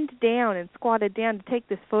leaned down and squatted down to take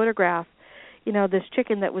this photograph, this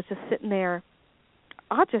chicken that was just sitting there,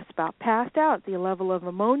 I just about passed out at the level of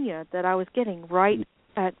ammonia that I was getting right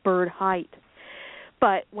at bird height.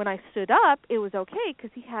 But when I stood up, it was okay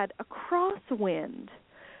because he had a crosswind.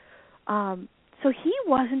 So he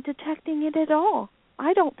wasn't detecting it at all.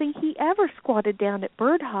 I don't think he ever squatted down at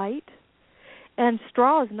bird height. And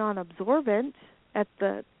straw is non-absorbent at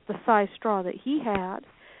the size straw that he had.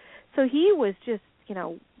 So he was just,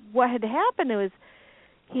 what had happened was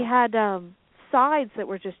he had sides that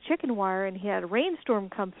were just chicken wire, and he had a rainstorm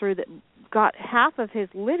come through that got half of his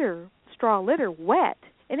straw litter wet,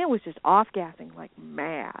 and it was just off-gassing like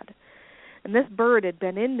mad. And this bird had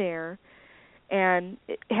been in there, and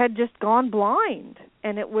it had just gone blind,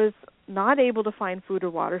 and it was not able to find food or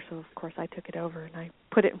water, so of course I took it over and I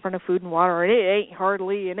put it in front of food and water, and it ate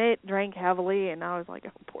heartily, and it drank heavily, and I was like,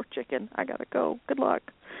 oh, poor chicken, I gotta go, good luck.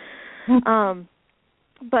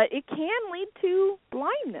 But it can lead to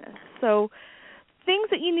blindness. So things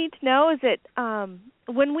that you need to know is that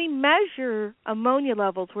when we measure ammonia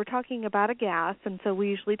levels, we're talking about a gas, and so we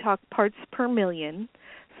usually talk parts per million,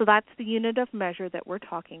 so that's the unit of measure that we're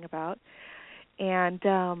talking about. And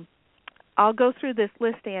I'll go through this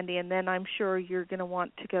list, Andy, and then I'm sure you're going to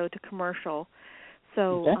want to go to commercial.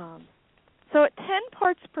 So, okay. So at 10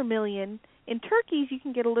 parts per million, in turkeys you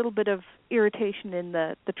can get a little bit of irritation in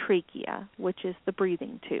the trachea, which is the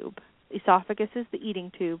breathing tube. Esophagus is the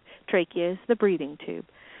eating tube. Trachea is the breathing tube.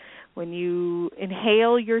 When you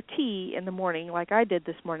inhale your tea in the morning, like I did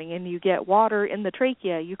this morning, and you get water in the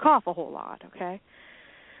trachea, you cough a whole lot, okay?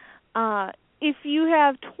 If you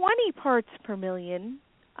have 20 parts per million,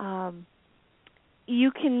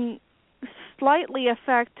 you can slightly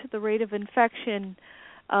affect the rate of infection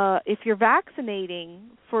if you're vaccinating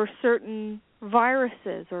for certain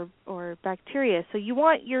viruses or bacteria. So you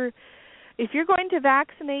want if you're going to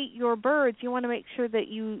vaccinate your birds, you want to make sure that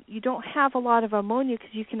you don't have a lot of ammonia,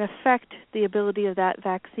 because you can affect the ability of that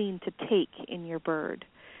vaccine to take in your bird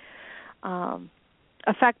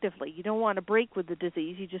effectively. You don't want to break with the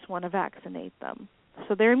disease. You just want to vaccinate them.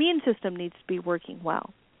 So their immune system needs to be working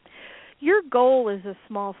well. Your goal as a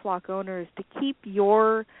small flock owner is to keep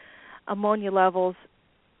your ammonia levels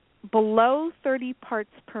below 30 parts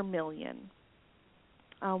per million.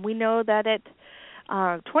 We know that at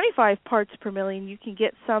 25 parts per million, you can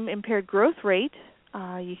get some impaired growth rate.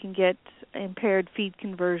 You can get impaired feed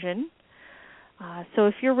conversion. So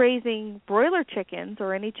if you're raising broiler chickens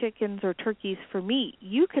or any chickens or turkeys for meat,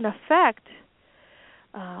 you can affect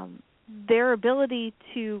their ability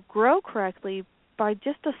to grow correctly by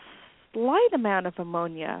just a slight amount of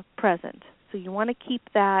ammonia present. So you want to keep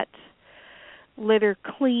that litter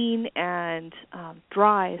clean and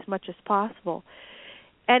dry as much as possible.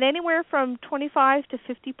 At anywhere from 25 to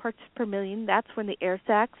 50 parts per million, that's when the air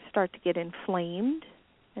sacs start to get inflamed,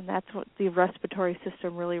 and that's what the respiratory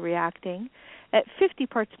system really reacting. At 50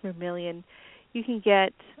 parts per million, you can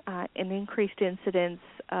get an increased incidence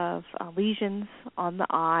of lesions on the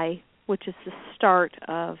eye, which is the start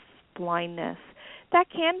of blindness. That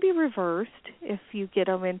can be reversed if you get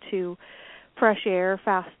them into fresh air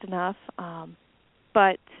fast enough.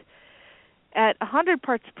 But at 100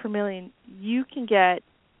 parts per million, you can get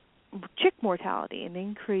chick mortality, an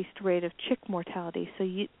increased rate of chick mortality. So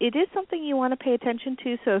it is something you want to pay attention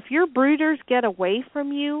to. So if your brooders get away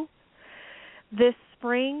from you this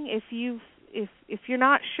spring, if you're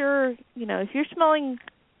not sure, if you're smelling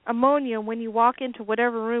ammonia when you walk into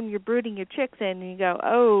whatever room you're brooding your chicks in, and you go,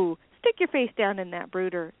 oh, stick your face down in that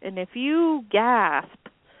brooder. And if you gasp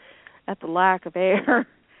at the lack of air,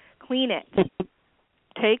 clean it.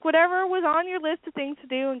 Take whatever was on your list of things to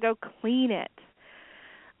do and go clean it.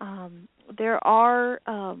 There are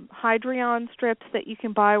Hydrion strips that you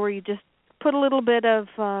can buy where you just put a little bit of,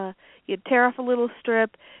 you tear off a little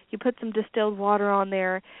strip, you put some distilled water on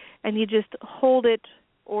there, and you just hold it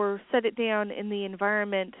or set it down in the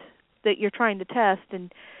environment that you're trying to test,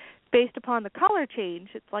 and based upon the color change,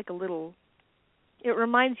 it's like it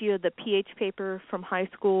reminds you of the pH paper from high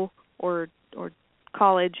school or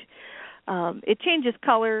college. It changes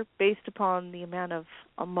color based upon the amount of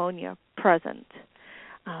ammonia present,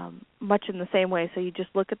 much in the same way. So you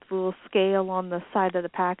just look at the little scale on the side of the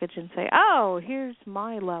package and say, oh, here's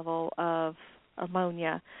my level of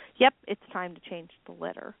ammonia. Yep, it's time to change the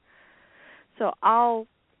litter. So I'll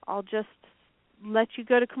just let you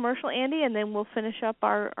go to commercial, Andy, and then we'll finish up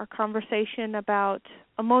our conversation about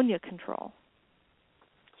ammonia control.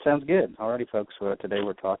 Sounds good. Alrighty, folks. Today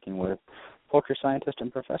we're talking with poultry scientist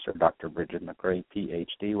and professor Dr. Brigid McCrea,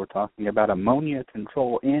 Ph.D. We're talking about ammonia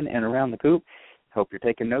control in and around the coop. Hope you're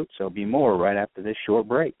taking notes. There'll be more right after this short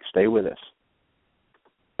break. Stay with us.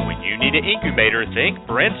 When you need an incubator, think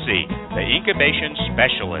Brincy, the incubation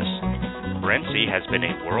specialist. Brincy has been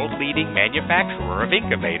a world-leading manufacturer of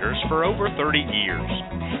incubators for over 30 years.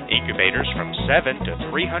 Incubators from 7 to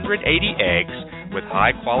 380 eggs with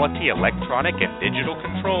high-quality electronic and digital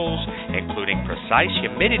controls, including precise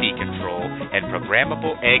humidity control and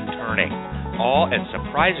programmable egg turning, all at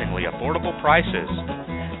surprisingly affordable prices.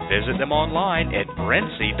 Visit them online at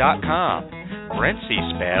Brincy.com. Brincy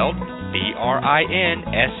spelled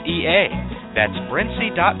B-R-I-N-S-E-A. That's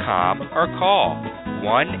Brincy.com or call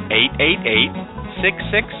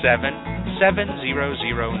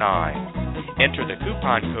 1-888-667-7009. Enter the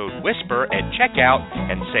coupon code WHISPER at checkout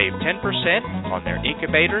and save 10% on their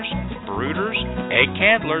incubators, brooders, egg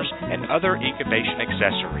candlers, and other incubation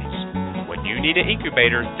accessories. When you need an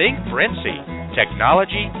incubator, think Brincy.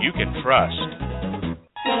 Technology you can trust.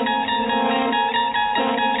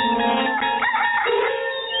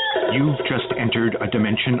 You've just entered a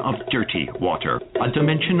dimension of dirty water, a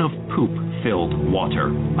dimension of poop-filled water,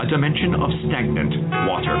 a dimension of stagnant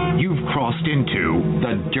water. You've crossed into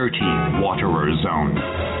the dirty waterer zone.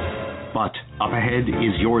 But up ahead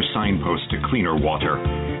is your signpost to cleaner water,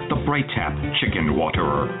 the Bright Tap Chicken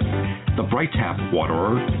Waterer. The Bright Tap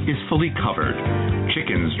Waterer is fully covered.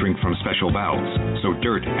 Chickens drink from special valves, so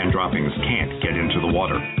dirt and droppings can't get into the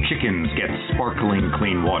water. Chickens get sparkling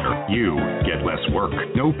clean water. You get less work.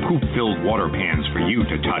 No poop-filled water pans for you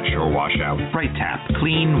to touch or wash out. Bright Tap,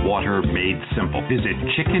 clean water made simple. Visit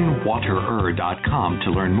chickenwaterer.com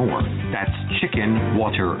to learn more. That's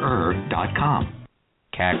chickenwaterer.com.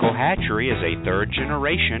 Cackle Hatchery is a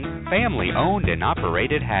third-generation, family-owned and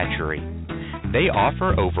operated hatchery. They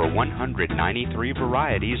offer over 193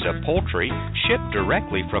 varieties of poultry shipped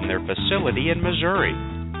directly from their facility in Missouri.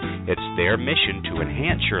 It's their mission to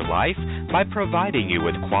enhance your life by providing you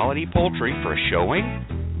with quality poultry for showing,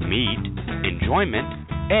 meat, enjoyment,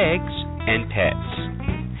 eggs, and pets.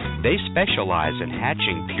 They specialize in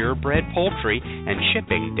hatching purebred poultry and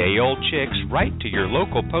shipping day-old chicks right to your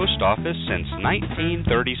local post office since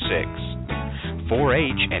 1936.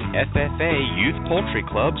 4-H and FFA Youth Poultry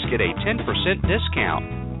Clubs get a 10% discount.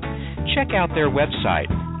 Check out their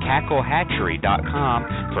website, cacklehatchery.com,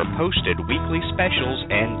 for posted weekly specials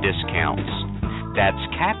and discounts. That's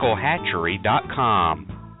cacklehatchery.com.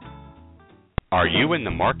 Are you in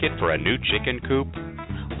the market for a new chicken coop?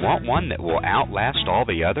 Want one that will outlast all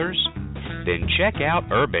the others? Then check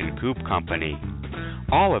out Urban Coop Company.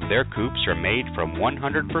 All of their coops are made from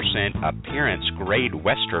 100% appearance-grade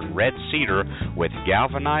Western red cedar with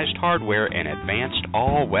galvanized hardware and advanced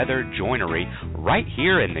all-weather joinery right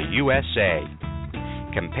here in the USA.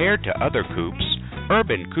 Compared to other coops,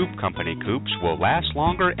 Urban Coop Company coops will last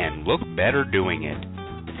longer and look better doing it.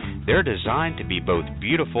 They're designed to be both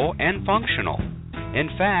beautiful and functional. In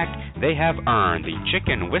fact, they have earned the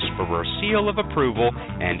Chicken Whisperer seal of approval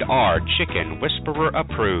and are Chicken Whisperer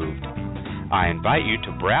approved. I invite you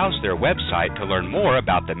to browse their website to learn more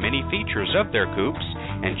about the many features of their coops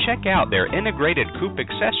and check out their integrated coop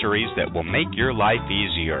accessories that will make your life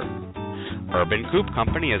easier. Urban Coop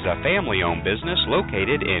Company is a family-owned business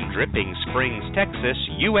located in Dripping Springs, Texas,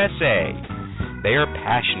 USA. They are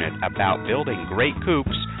passionate about building great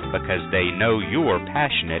coops because they know you're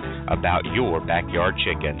passionate about your backyard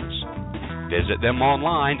chickens. Visit them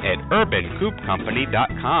online at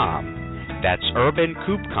urbancoopcompany.com. That's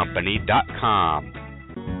urbancoopcompany.com.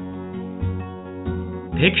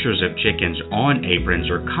 Pictures of chickens on aprons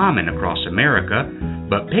are common across America,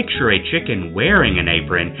 but picture a chicken wearing an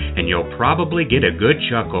apron and you'll probably get a good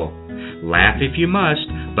chuckle. Laugh if you must,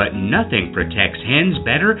 but nothing protects hens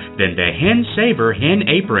better than the Hen Saver Hen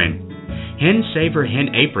Apron. Hen Saver Hen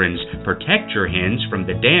Aprons protect your hens from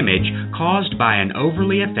the damage caused by an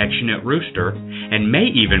overly affectionate rooster and may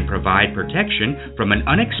even provide protection from an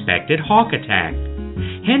unexpected hawk attack.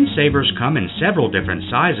 Hen Savers come in several different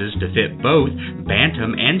sizes to fit both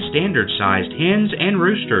bantam and standard-sized hens and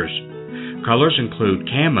roosters. Colors include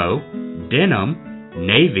camo, denim,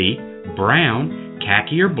 navy, brown,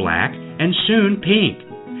 khaki or black, and soon pink.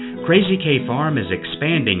 Crazy K Farm is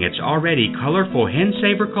expanding its already colorful Hen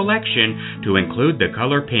Saver collection to include the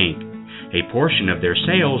color pink. A portion of their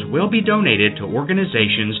sales will be donated to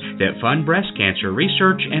organizations that fund breast cancer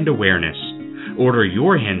research and awareness. Order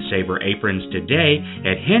your Hen Saver aprons today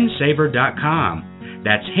at hensaver.com.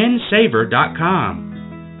 That's hensaver.com.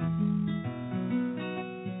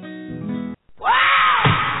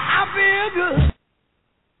 I feel good.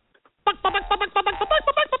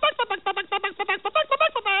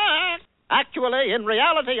 Actually, in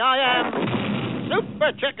reality, I am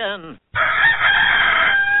Super Chicken.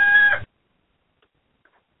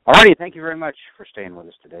 Alrighty, thank you very much for staying with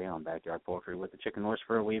us today on Backyard Poultry with the Chicken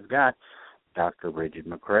Whisperer. We've got Dr. Brigid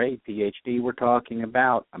McCrea, Ph.D. We're talking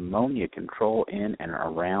about ammonia control in and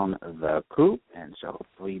around the coop, and so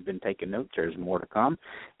hopefully you've been taking notes. There's more to come,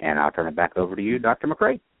 and I'll turn it back over to you, Dr.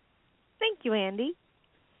 McCrea. Thank you, Andy.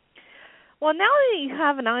 Well, now that you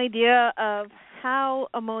have an idea of how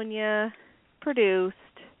ammonia produced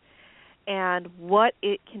and what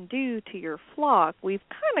it can do to your flock, we've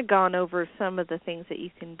kind of gone over some of the things that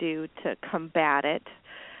you can do to combat it.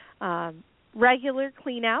 Regular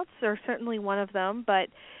cleanouts are certainly one of them, but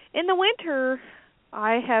in the winter,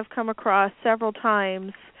 I have come across several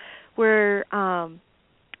times where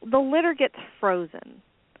the litter gets frozen.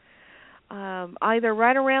 Either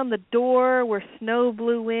right around the door where snow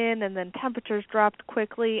blew in and then temperatures dropped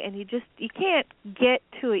quickly, and you can't get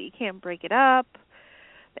to it. You can't break it up.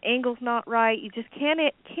 The angle's not right. You just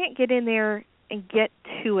can't get in there and get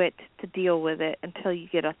to it to deal with it until you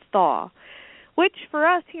get a thaw, which for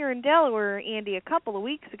us here in Delaware, Andy, a couple of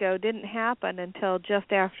weeks ago didn't happen until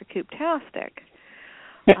just after Coop-tastic.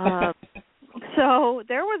 So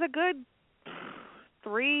there was a good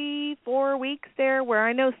 3-4 weeks there where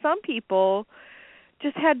I know some people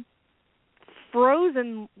just had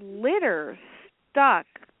frozen litter stuck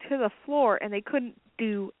to the floor and they couldn't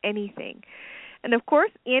do anything. And of course,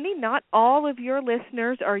 Andy, not all of your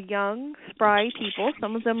listeners are young, spry people.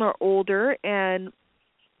 Some of them are older, and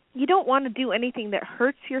you don't want to do anything that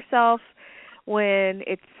hurts yourself when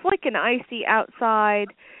it's slick and icy outside.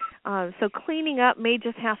 So cleaning up may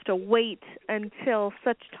just have to wait until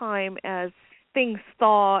such time as things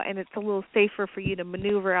thaw and it's a little safer for you to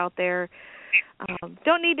maneuver out there.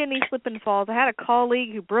 Don't need any slip and falls. I had a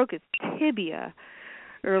colleague who broke his tibia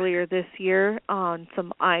earlier this year on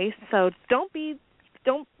some ice, so don't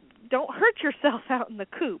hurt yourself out in the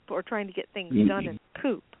coop or trying to get things done in the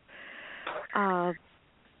coop.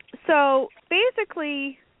 So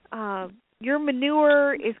basically, your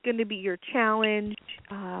manure is going to be your challenge.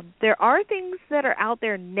 There are things that are out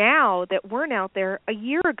there now that weren't out there a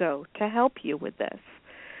year ago to help you with this.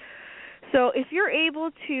 So if you're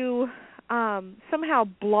able to somehow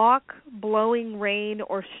block blowing rain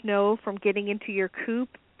or snow from getting into your coop,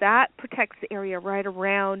 that protects the area right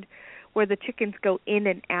around where the chickens go in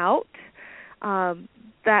and out.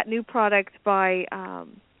 That new product by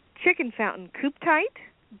Chicken Fountain, Coop Tight,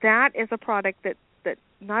 that is a product that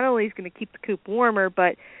not only is going to keep the coop warmer,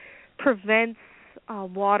 but prevents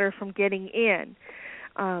water from getting in.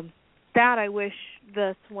 That I wish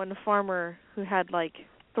this one farmer who had like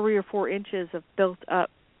 3 or 4 inches of built up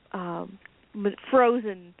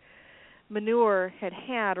frozen manure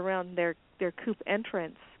had around their coop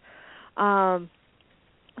entrance.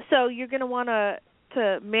 So you're going to want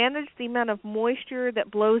to manage the amount of moisture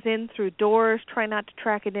that blows in through doors. Try not to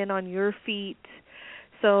track it in on your feet.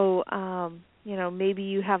 So, maybe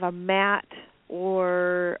you have a mat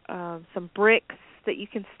or some bricks that you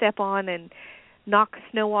can step on and knock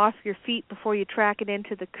snow off your feet before you track it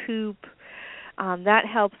into the coop. That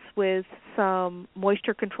helps with some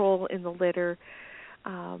moisture control in the litter.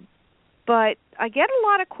 But I get a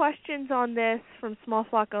lot of questions on this from small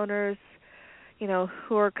flock owners,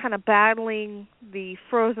 who are kind of battling the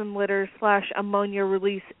frozen litter / ammonia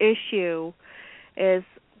release issue, is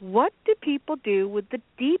what do people do with the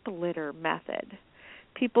deep litter method?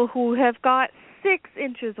 People who have got 6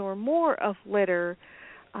 inches or more of litter,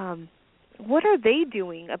 what are they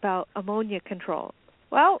doing about ammonia control?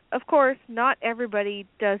 Well, of course, not everybody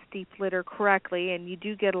does deep litter correctly, and you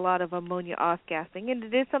do get a lot of ammonia off-gassing, and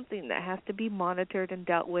it is something that has to be monitored and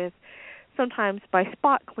dealt with, sometimes by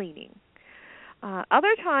spot cleaning.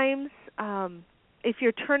 Other times, if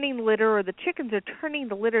you're turning the litter or the chickens are turning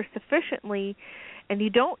the litter sufficiently and you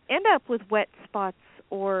don't end up with wet spots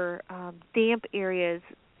or damp areas,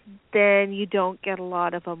 then you don't get a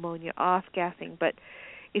lot of ammonia off-gassing. But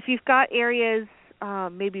if you've got areas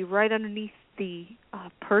maybe right underneath the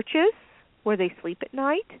perches where they sleep at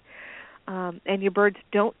night, and your birds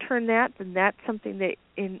don't turn that, then that's something that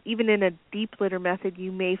even in a deep litter method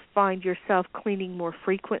you may find yourself cleaning more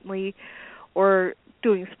frequently or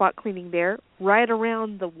doing spot cleaning there. Right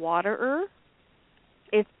around the waterer,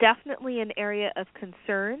 it's definitely an area of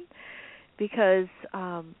concern because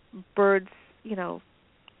birds,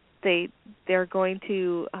 they're going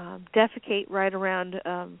to defecate right around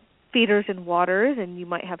feeders and waters, and you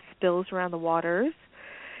might have spills around the waters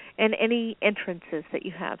and any entrances that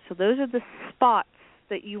you have. So those are the spots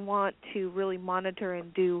that you want to really monitor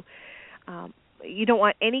and do. You don't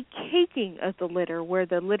want any caking of the litter where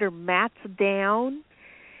the litter mats down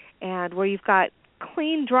and where you've got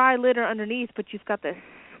clean, dry litter underneath, but you've got this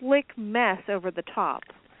slick mess over the top,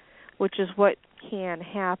 which is what can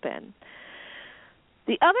happen.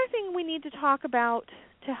 The other thing we need to talk about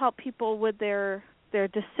to help people with their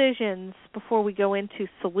decisions before we go into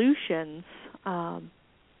solutions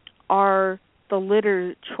are the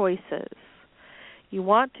litter choices. You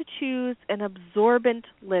want to choose an absorbent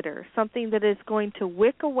litter, something that is going to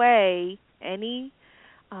wick away any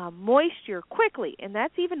moisture quickly, and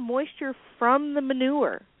that's even moisture from the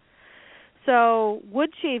manure. So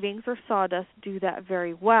wood shavings or sawdust do that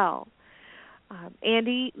very well.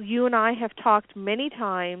 Andy, you and I have talked many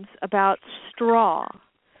times about straw.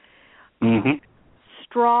 Mm-hmm.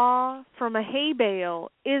 Straw from a hay bale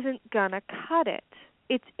isn't going to cut it.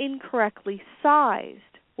 It's incorrectly sized.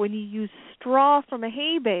 When you use straw from a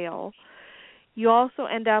hay bale, you also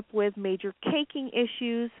end up with major caking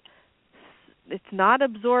issues. It's not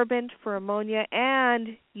absorbent for ammonia,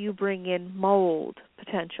 and you bring in mold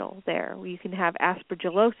potential there. You can have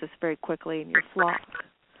aspergillosis very quickly in your flock.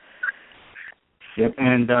 Yep,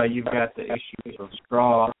 and you've got the issues of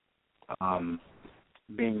straw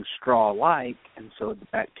being straw-like, and so the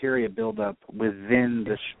bacteria build up within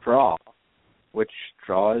the straw, which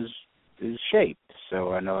straw is shaped.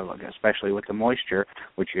 So I know, especially with the moisture,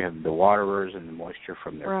 which you have the waterers and the moisture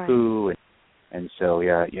from their poo, and so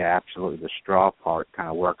yeah, absolutely, the straw part kind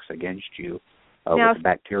of works against you with the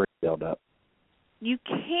bacteria buildup. You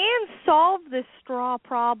can solve this straw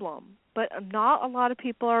problem, but not a lot of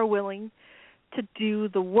people are willing to do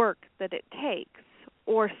the work that it takes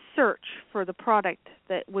or search for the product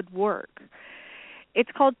that would work. It's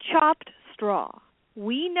called chopped straw.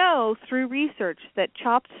 We know through research that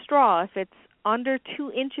chopped straw, if it's under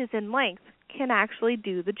 2 inches in length, can actually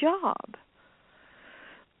do the job.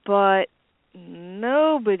 But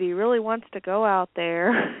nobody really wants to go out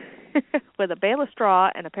there with a bale of straw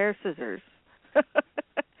and a pair of scissors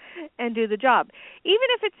and do the job. Even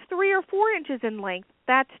if it's 3 or 4 inches in length,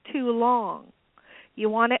 that's too long. You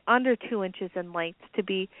want it under 2 inches in length to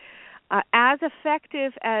be as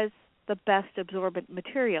effective as the best absorbent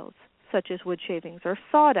materials, such as wood shavings or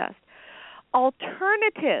sawdust.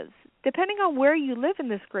 Alternatives, depending on where you live in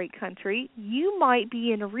this great country, you might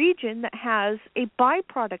be in a region that has a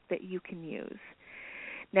byproduct that you can use.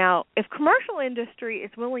 Now, if commercial industry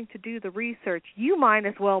is willing to do the research, you might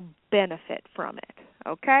as well benefit from it,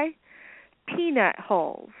 okay? Peanut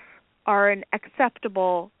hulls are an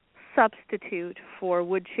acceptable substitute for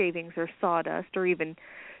wood shavings or sawdust or even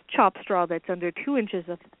chopped straw that's under 2 inches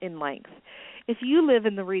in length. If you live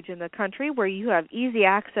in the region of the country where you have easy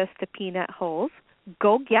access to peanut hulls,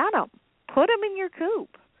 go get them. Put them in your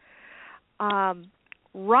coop.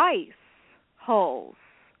 Rice hulls.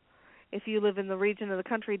 If you live in the region of the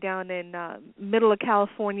country down in middle of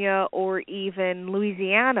California or even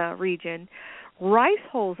Louisiana region, rice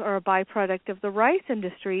hulls are a byproduct of the rice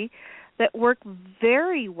industry that work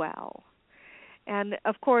very well. And,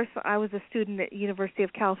 of course, I was a student at University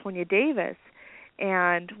of California, Davis,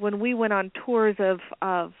 and when we went on tours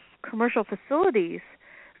of commercial facilities,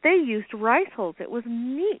 they used rice hulls. It was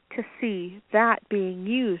neat to see that being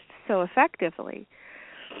used so effectively.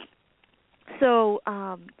 So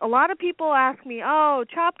a lot of people ask me,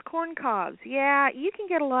 chopped corn cobs. Yeah, you can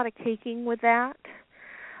get a lot of caking with that.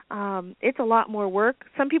 It's a lot more work.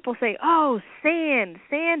 Some people say, sand.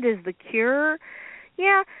 Sand is the cure.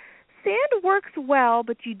 Yeah, sand works well,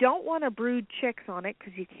 but you don't want to brood chicks on it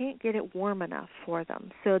because you can't get it warm enough for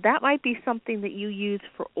them. So that might be something that you use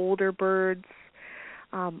for older birds.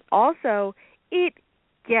 Also, it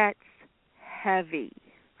gets heavy.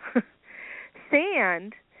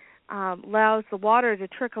 Sand allows the water to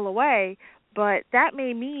trickle away, but that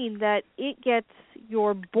may mean that it gets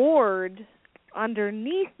your board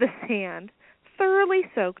underneath the sand thoroughly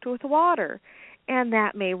soaked with water, and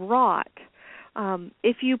that may rot.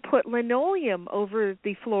 If you put linoleum over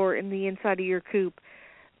the floor in the inside of your coop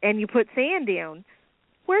and you put sand down,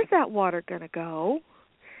 where's that water going to go?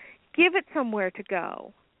 Give it somewhere to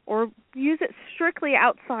go. or use it strictly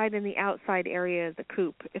outside in the outside area of the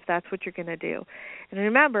coop if that's what you're going to do. And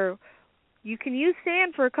remember, you can use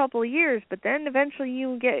sand for a couple of years, but then eventually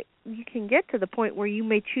you can get to the point where you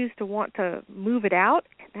may choose to want to move it out,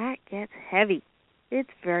 and that gets heavy. It's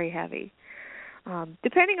very heavy.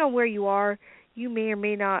 Depending on where you are, you may or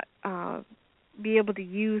may not be able to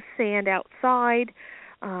use sand outside.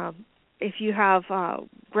 If you have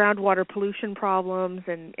groundwater pollution problems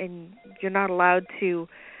and you're not allowed to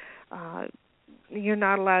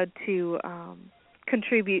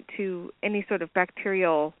contribute to any sort of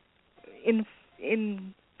bacterial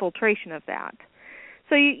infiltration of that.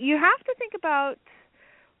 So you have to think about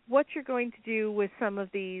what you're going to do with some of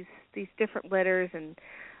these different litters, and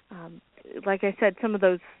like I said, some of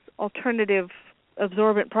those alternative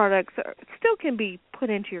absorbent products still can be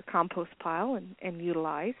put into your compost pile and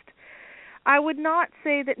utilized. I would not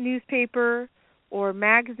say that newspaper or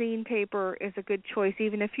magazine paper is a good choice,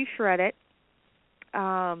 even if you shred it.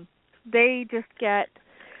 They just get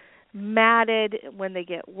matted when they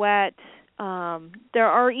get wet. There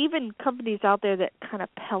are even companies out there that kind of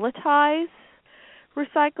pelletize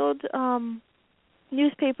recycled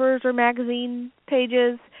newspapers or magazine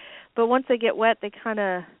pages, but once they get wet, they kind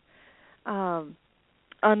of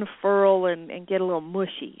unfurl and get a little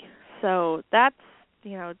mushy. So that's,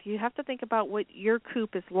 you have to think about what your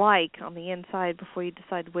coop is like on the inside before you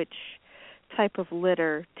decide which type of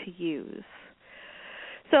litter to use.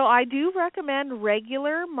 So I do recommend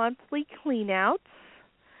regular monthly cleanouts.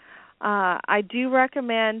 I do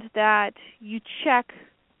recommend that you check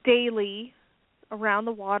daily around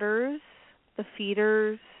the waters, the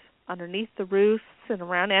feeders, underneath the roofs, and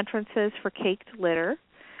around entrances for caked litter.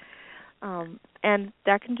 And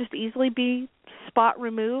that can just easily be spot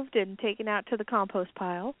removed and taken out to the compost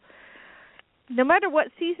pile. No matter what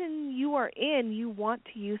season you are in, you want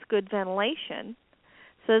to use good ventilation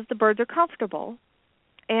so that the birds are comfortable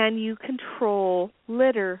and you control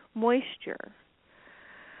litter moisture.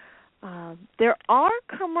 There are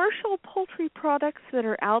commercial poultry products that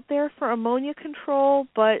are out there for ammonia control,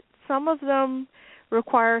 but some of them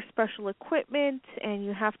require special equipment, and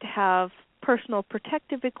you have to have personal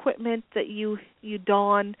protective equipment that you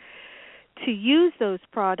don to use those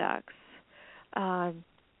products.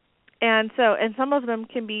 And some of them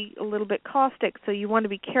can be a little bit caustic, so you want to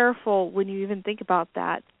be careful when you even think about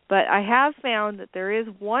that. But I have found that there is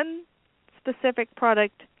one specific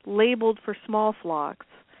product labeled for small flocks,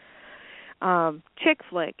 Chick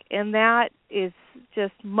Flick, and that is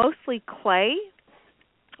just mostly clay,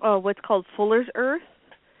 what's called Fuller's Earth.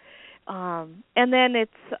 And then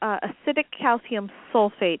it's acidic calcium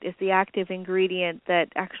sulfate is the active ingredient that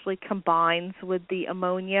actually combines with the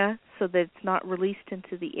ammonia so that it's not released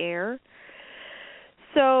into the air.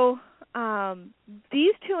 So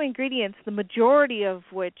these two ingredients, the majority of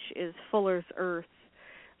which is Fuller's Earth,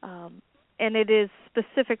 and it is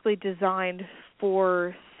specifically designed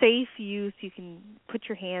for safe use. You can put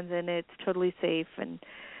your hands in it. It's totally safe, and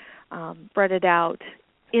spread it out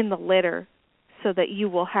in the litter so that you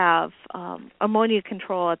will have ammonia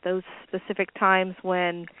control at those specific times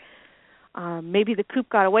when maybe the coop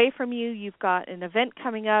got away from you, you've got an event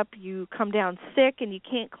coming up, you come down sick and you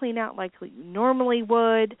can't clean out like you normally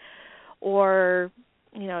would, or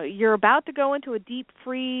you're about to go into a deep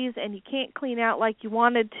freeze and you can't clean out like you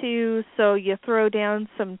wanted to, so you throw down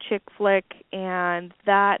some Chick Flick, and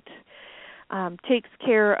that takes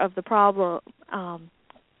care of the problem.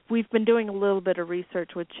 We've been doing a little bit of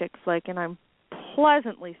research with Chick Flick, and I'm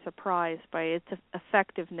pleasantly surprised by its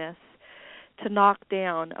effectiveness to knock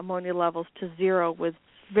down ammonia levels to zero with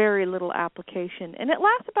very little application, and it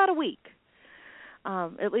lasts about a week,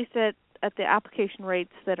 at least at the application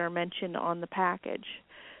rates that are mentioned on the package.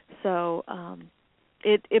 So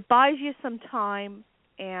it buys you some time,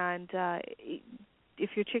 and if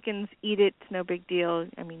your chickens eat it, it's no big deal.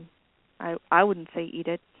 I mean, I wouldn't say eat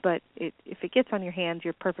it, but if it gets on your hands,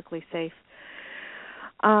 you're perfectly safe.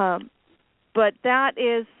 But that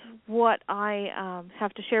is what I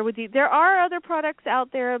have to share with you. There are other products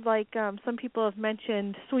out there, like some people have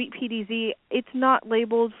mentioned Sweet PDZ. It's not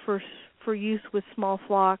labeled for use with small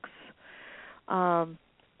flocks.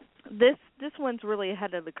 This one's really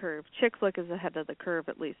ahead of the curve. Chick Flick is ahead of the curve,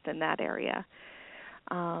 at least in that area.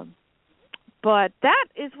 But that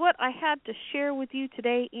is what I had to share with you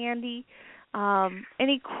today, Andy.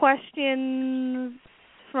 Any questions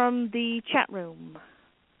from the chat room?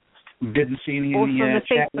 Didn't see any or in from the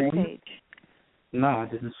chat Facebook room. page. No, I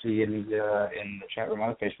didn't see any in the chat room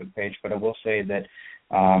on the Facebook page, but I will say that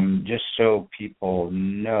just so people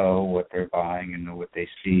know what they're buying and know what they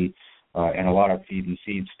see, in a lot of feed and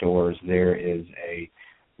seed stores, there is a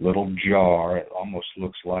little jar. It almost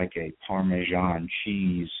looks like a Parmesan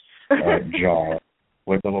cheese jar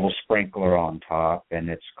with a little sprinkler on top, and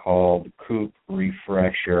it's called Coop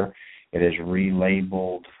Refresher. It is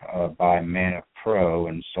relabeled by Mana Pro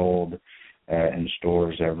and sold in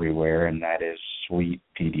stores everywhere, and that is sweet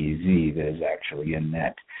PDZ that is actually in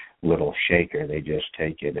that little shaker. They just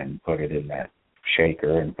take it and put it in that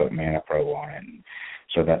shaker and put Mana Pro on it. And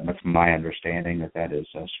so that's my understanding that is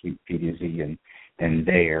sweet PDZ in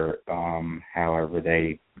there. However,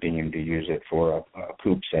 they deem to use it for a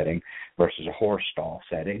coop setting versus a horse stall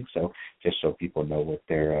setting. So just so people know what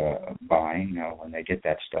they're buying when they get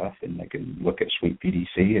that stuff, and they can look at sweet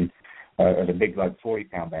PDC and or the big, like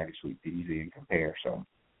 40-pound bag of sweet PDC and compare. So,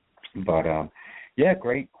 but yeah,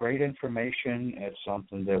 great information. It's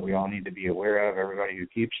something that we all need to be aware of. Everybody who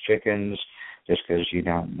keeps chickens, just because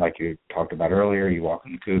like you talked about earlier, you walk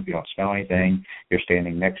in the coop, you don't smell anything. You're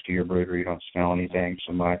standing next to your brooder, you don't smell anything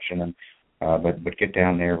so much. And then, but get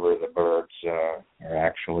down there where the birds are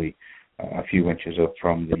actually a few inches up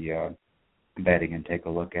from the bedding and take a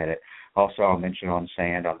look at it. Also, I'll mention on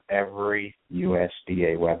sand on every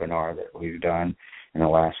USDA webinar that we've done in the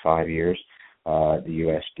last 5 years.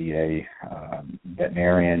 The USDA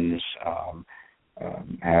veterinarians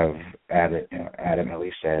have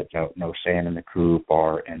adamantly said no sand in the coop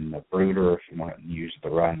or in the brooder. If you want to use the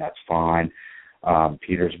run, that's fine.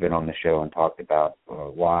 Peter's been on the show and talked about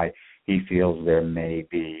why he feels there may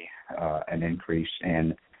be an increase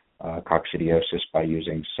in coccidiosis by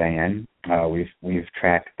using sand. We've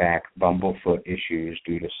tracked back bumblefoot issues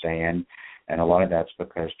due to sand, and a lot of that's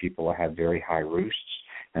because people have very high roosts.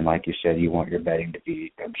 And like you said, you want your bedding to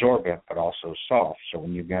be absorbent but also soft. So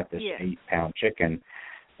when you've got this 8-pound chicken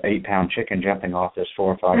jumping off this 4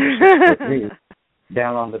 or 5 or 6 foot roof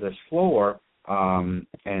down onto this floor, and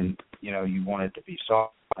you want it to be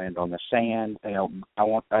soft and on the sand.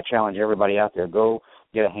 I challenge everybody out there, go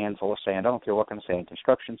get a handful of sand. I don't care what kind of sand,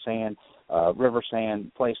 construction sand, river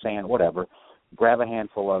sand, play sand, whatever. Grab a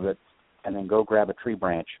handful of it, and then go grab a tree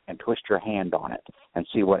branch and twist your hand on it and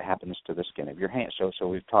see what happens to the skin of your hand. So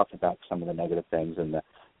we've talked about some of the negative things in the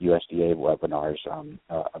USDA webinars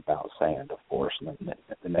about sand, of course, and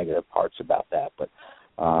the negative parts about that. But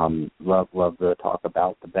love to talk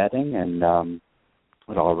about the bedding and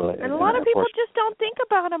it all really. And a lot of people just don't think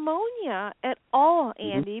about ammonia at all,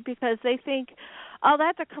 Andy, because they think, oh,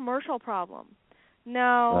 that's a commercial problem.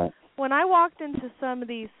 No. Right. When I walked into some of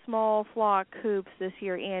these small flock coops this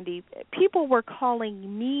year, Andy, people were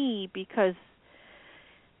calling me because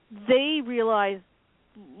they realized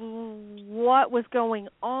what was going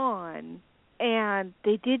on and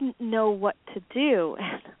they didn't know what to do.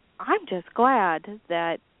 And I'm just glad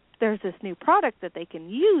that there's this new product that they can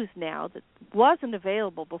use now that wasn't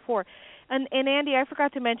available before. And Andy, I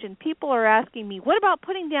forgot to mention, people are asking me, what about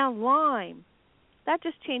putting down lime? That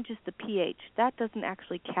just changes the pH. That doesn't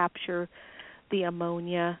actually capture the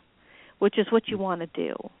ammonia, which is what you want to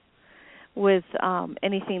do with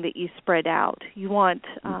anything that you spread out. You want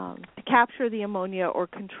to capture the ammonia or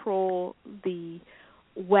control the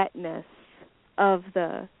wetness of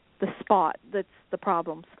the spot that's the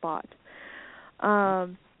problem spot.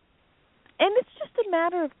 And it's just a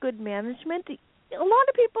matter of good management. A lot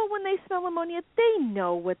of people, when they smell ammonia, they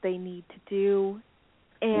know what they need to do.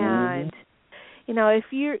 And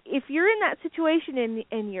if you're in that situation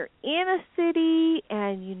and you're in a city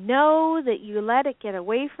and you know that you let it get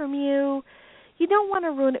away from you, you don't want to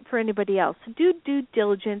ruin it for anybody else. So do due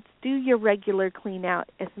diligence, do your regular clean out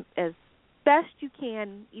as best you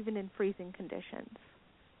can, even in freezing conditions.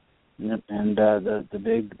 Yep, and the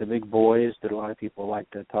big boys that a lot of people like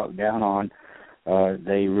to talk down on,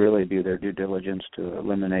 they really do their due diligence to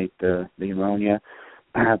eliminate the ammonia.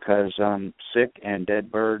 Because sick and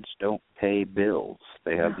dead birds don't pay bills.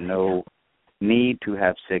 They have no need to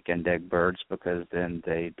have sick and dead birds because then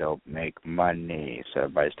they don't make money. So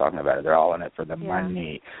everybody's talking about it. They're all in it for the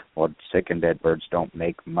money. Well, sick and dead birds don't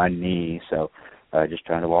make money. So just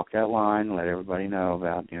trying to walk that line, let everybody know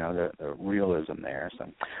about, the realism there. So,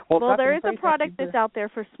 well there is a product that's out there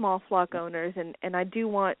for small flock owners, and I do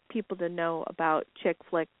want people to know about Chick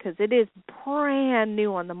Flick because it is brand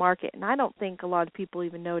new on the market, and I don't think a lot of people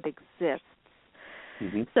even know it exists.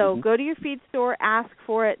 So go to your feed store, ask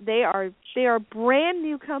for it. They are a brand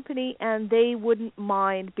new company, and they wouldn't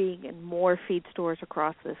mind being in more feed stores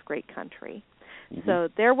across this great country. So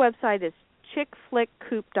their website is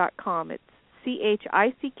chickflickcoop.com. It's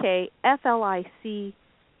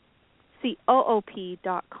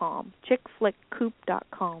ChickFlickCoop.com,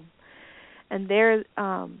 chickflickcoop.com, and they're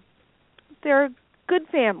a good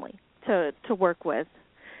family to work with.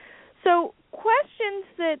 So questions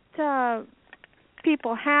that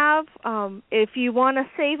people have. If you want to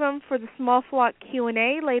save them for the small flock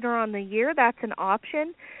Q&A later on in the year, that's an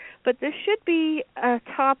option. But this should be a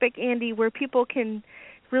topic, Andy, where people can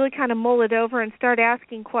really kind of mull it over and start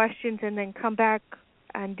asking questions and then come back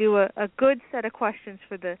and do a good set of questions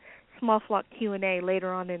for the small flock Q&A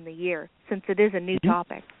later on in the year, since it is a new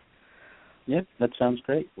topic. Yep, that sounds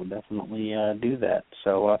great. We'll definitely do that.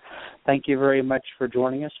 So thank you very much for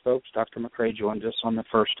joining us, folks. Dr. McCrea joins us on the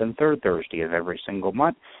first and third Thursday of every single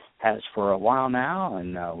month, has for a while now,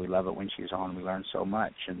 and we love it when she's on. We learn so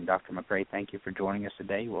much. And Dr. McCrea, thank you for joining us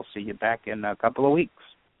today. We'll see you back in a couple of weeks.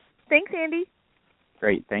 Thanks, Andy.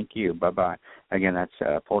 Great, thank you. Bye-bye. Again,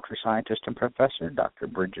 that's poultry scientist and professor, Dr.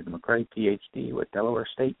 Brigid McCrea, Ph.D. with Delaware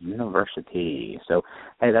State University. So,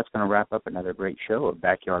 hey, that's going to wrap up another great show of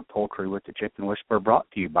Backyard Poultry with the Chicken Whisperer, brought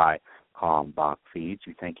to you by Bach Feeds.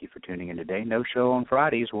 We thank you for tuning in today. No show on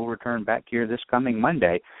Fridays. We'll return back here this coming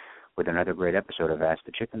Monday with another great episode of Ask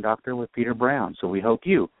the Chicken Doctor with Peter Brown. So we hope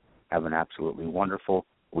you have an absolutely wonderful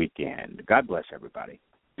weekend. God bless everybody.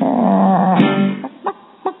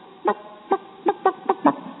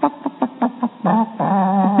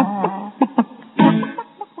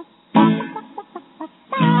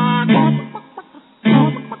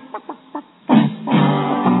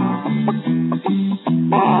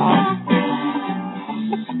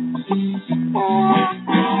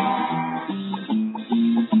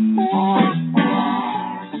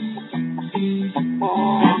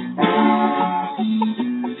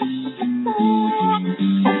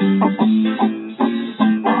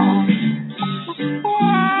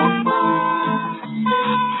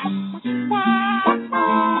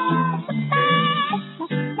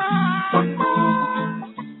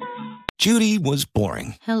 Judy was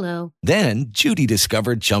boring. Hello. Then Judy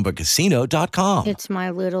discovered ChumbaCasino.com. It's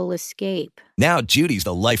my little escape. Now Judy's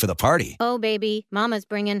the life of the party. Oh, baby, mama's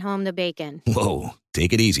bringing home the bacon. Whoa,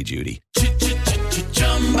 take it easy, Judy.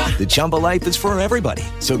 The Chumba life is for everybody.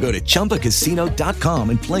 So go to ChumbaCasino.com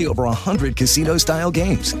and play over 100 casino-style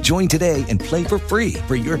games. Join today and play for free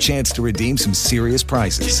for your chance to redeem some serious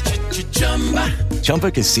prizes.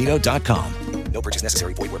 ChumbaCasino.com. No purchase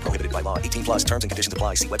necessary. Void where prohibited by law. 18+ terms and conditions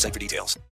apply. See website for details.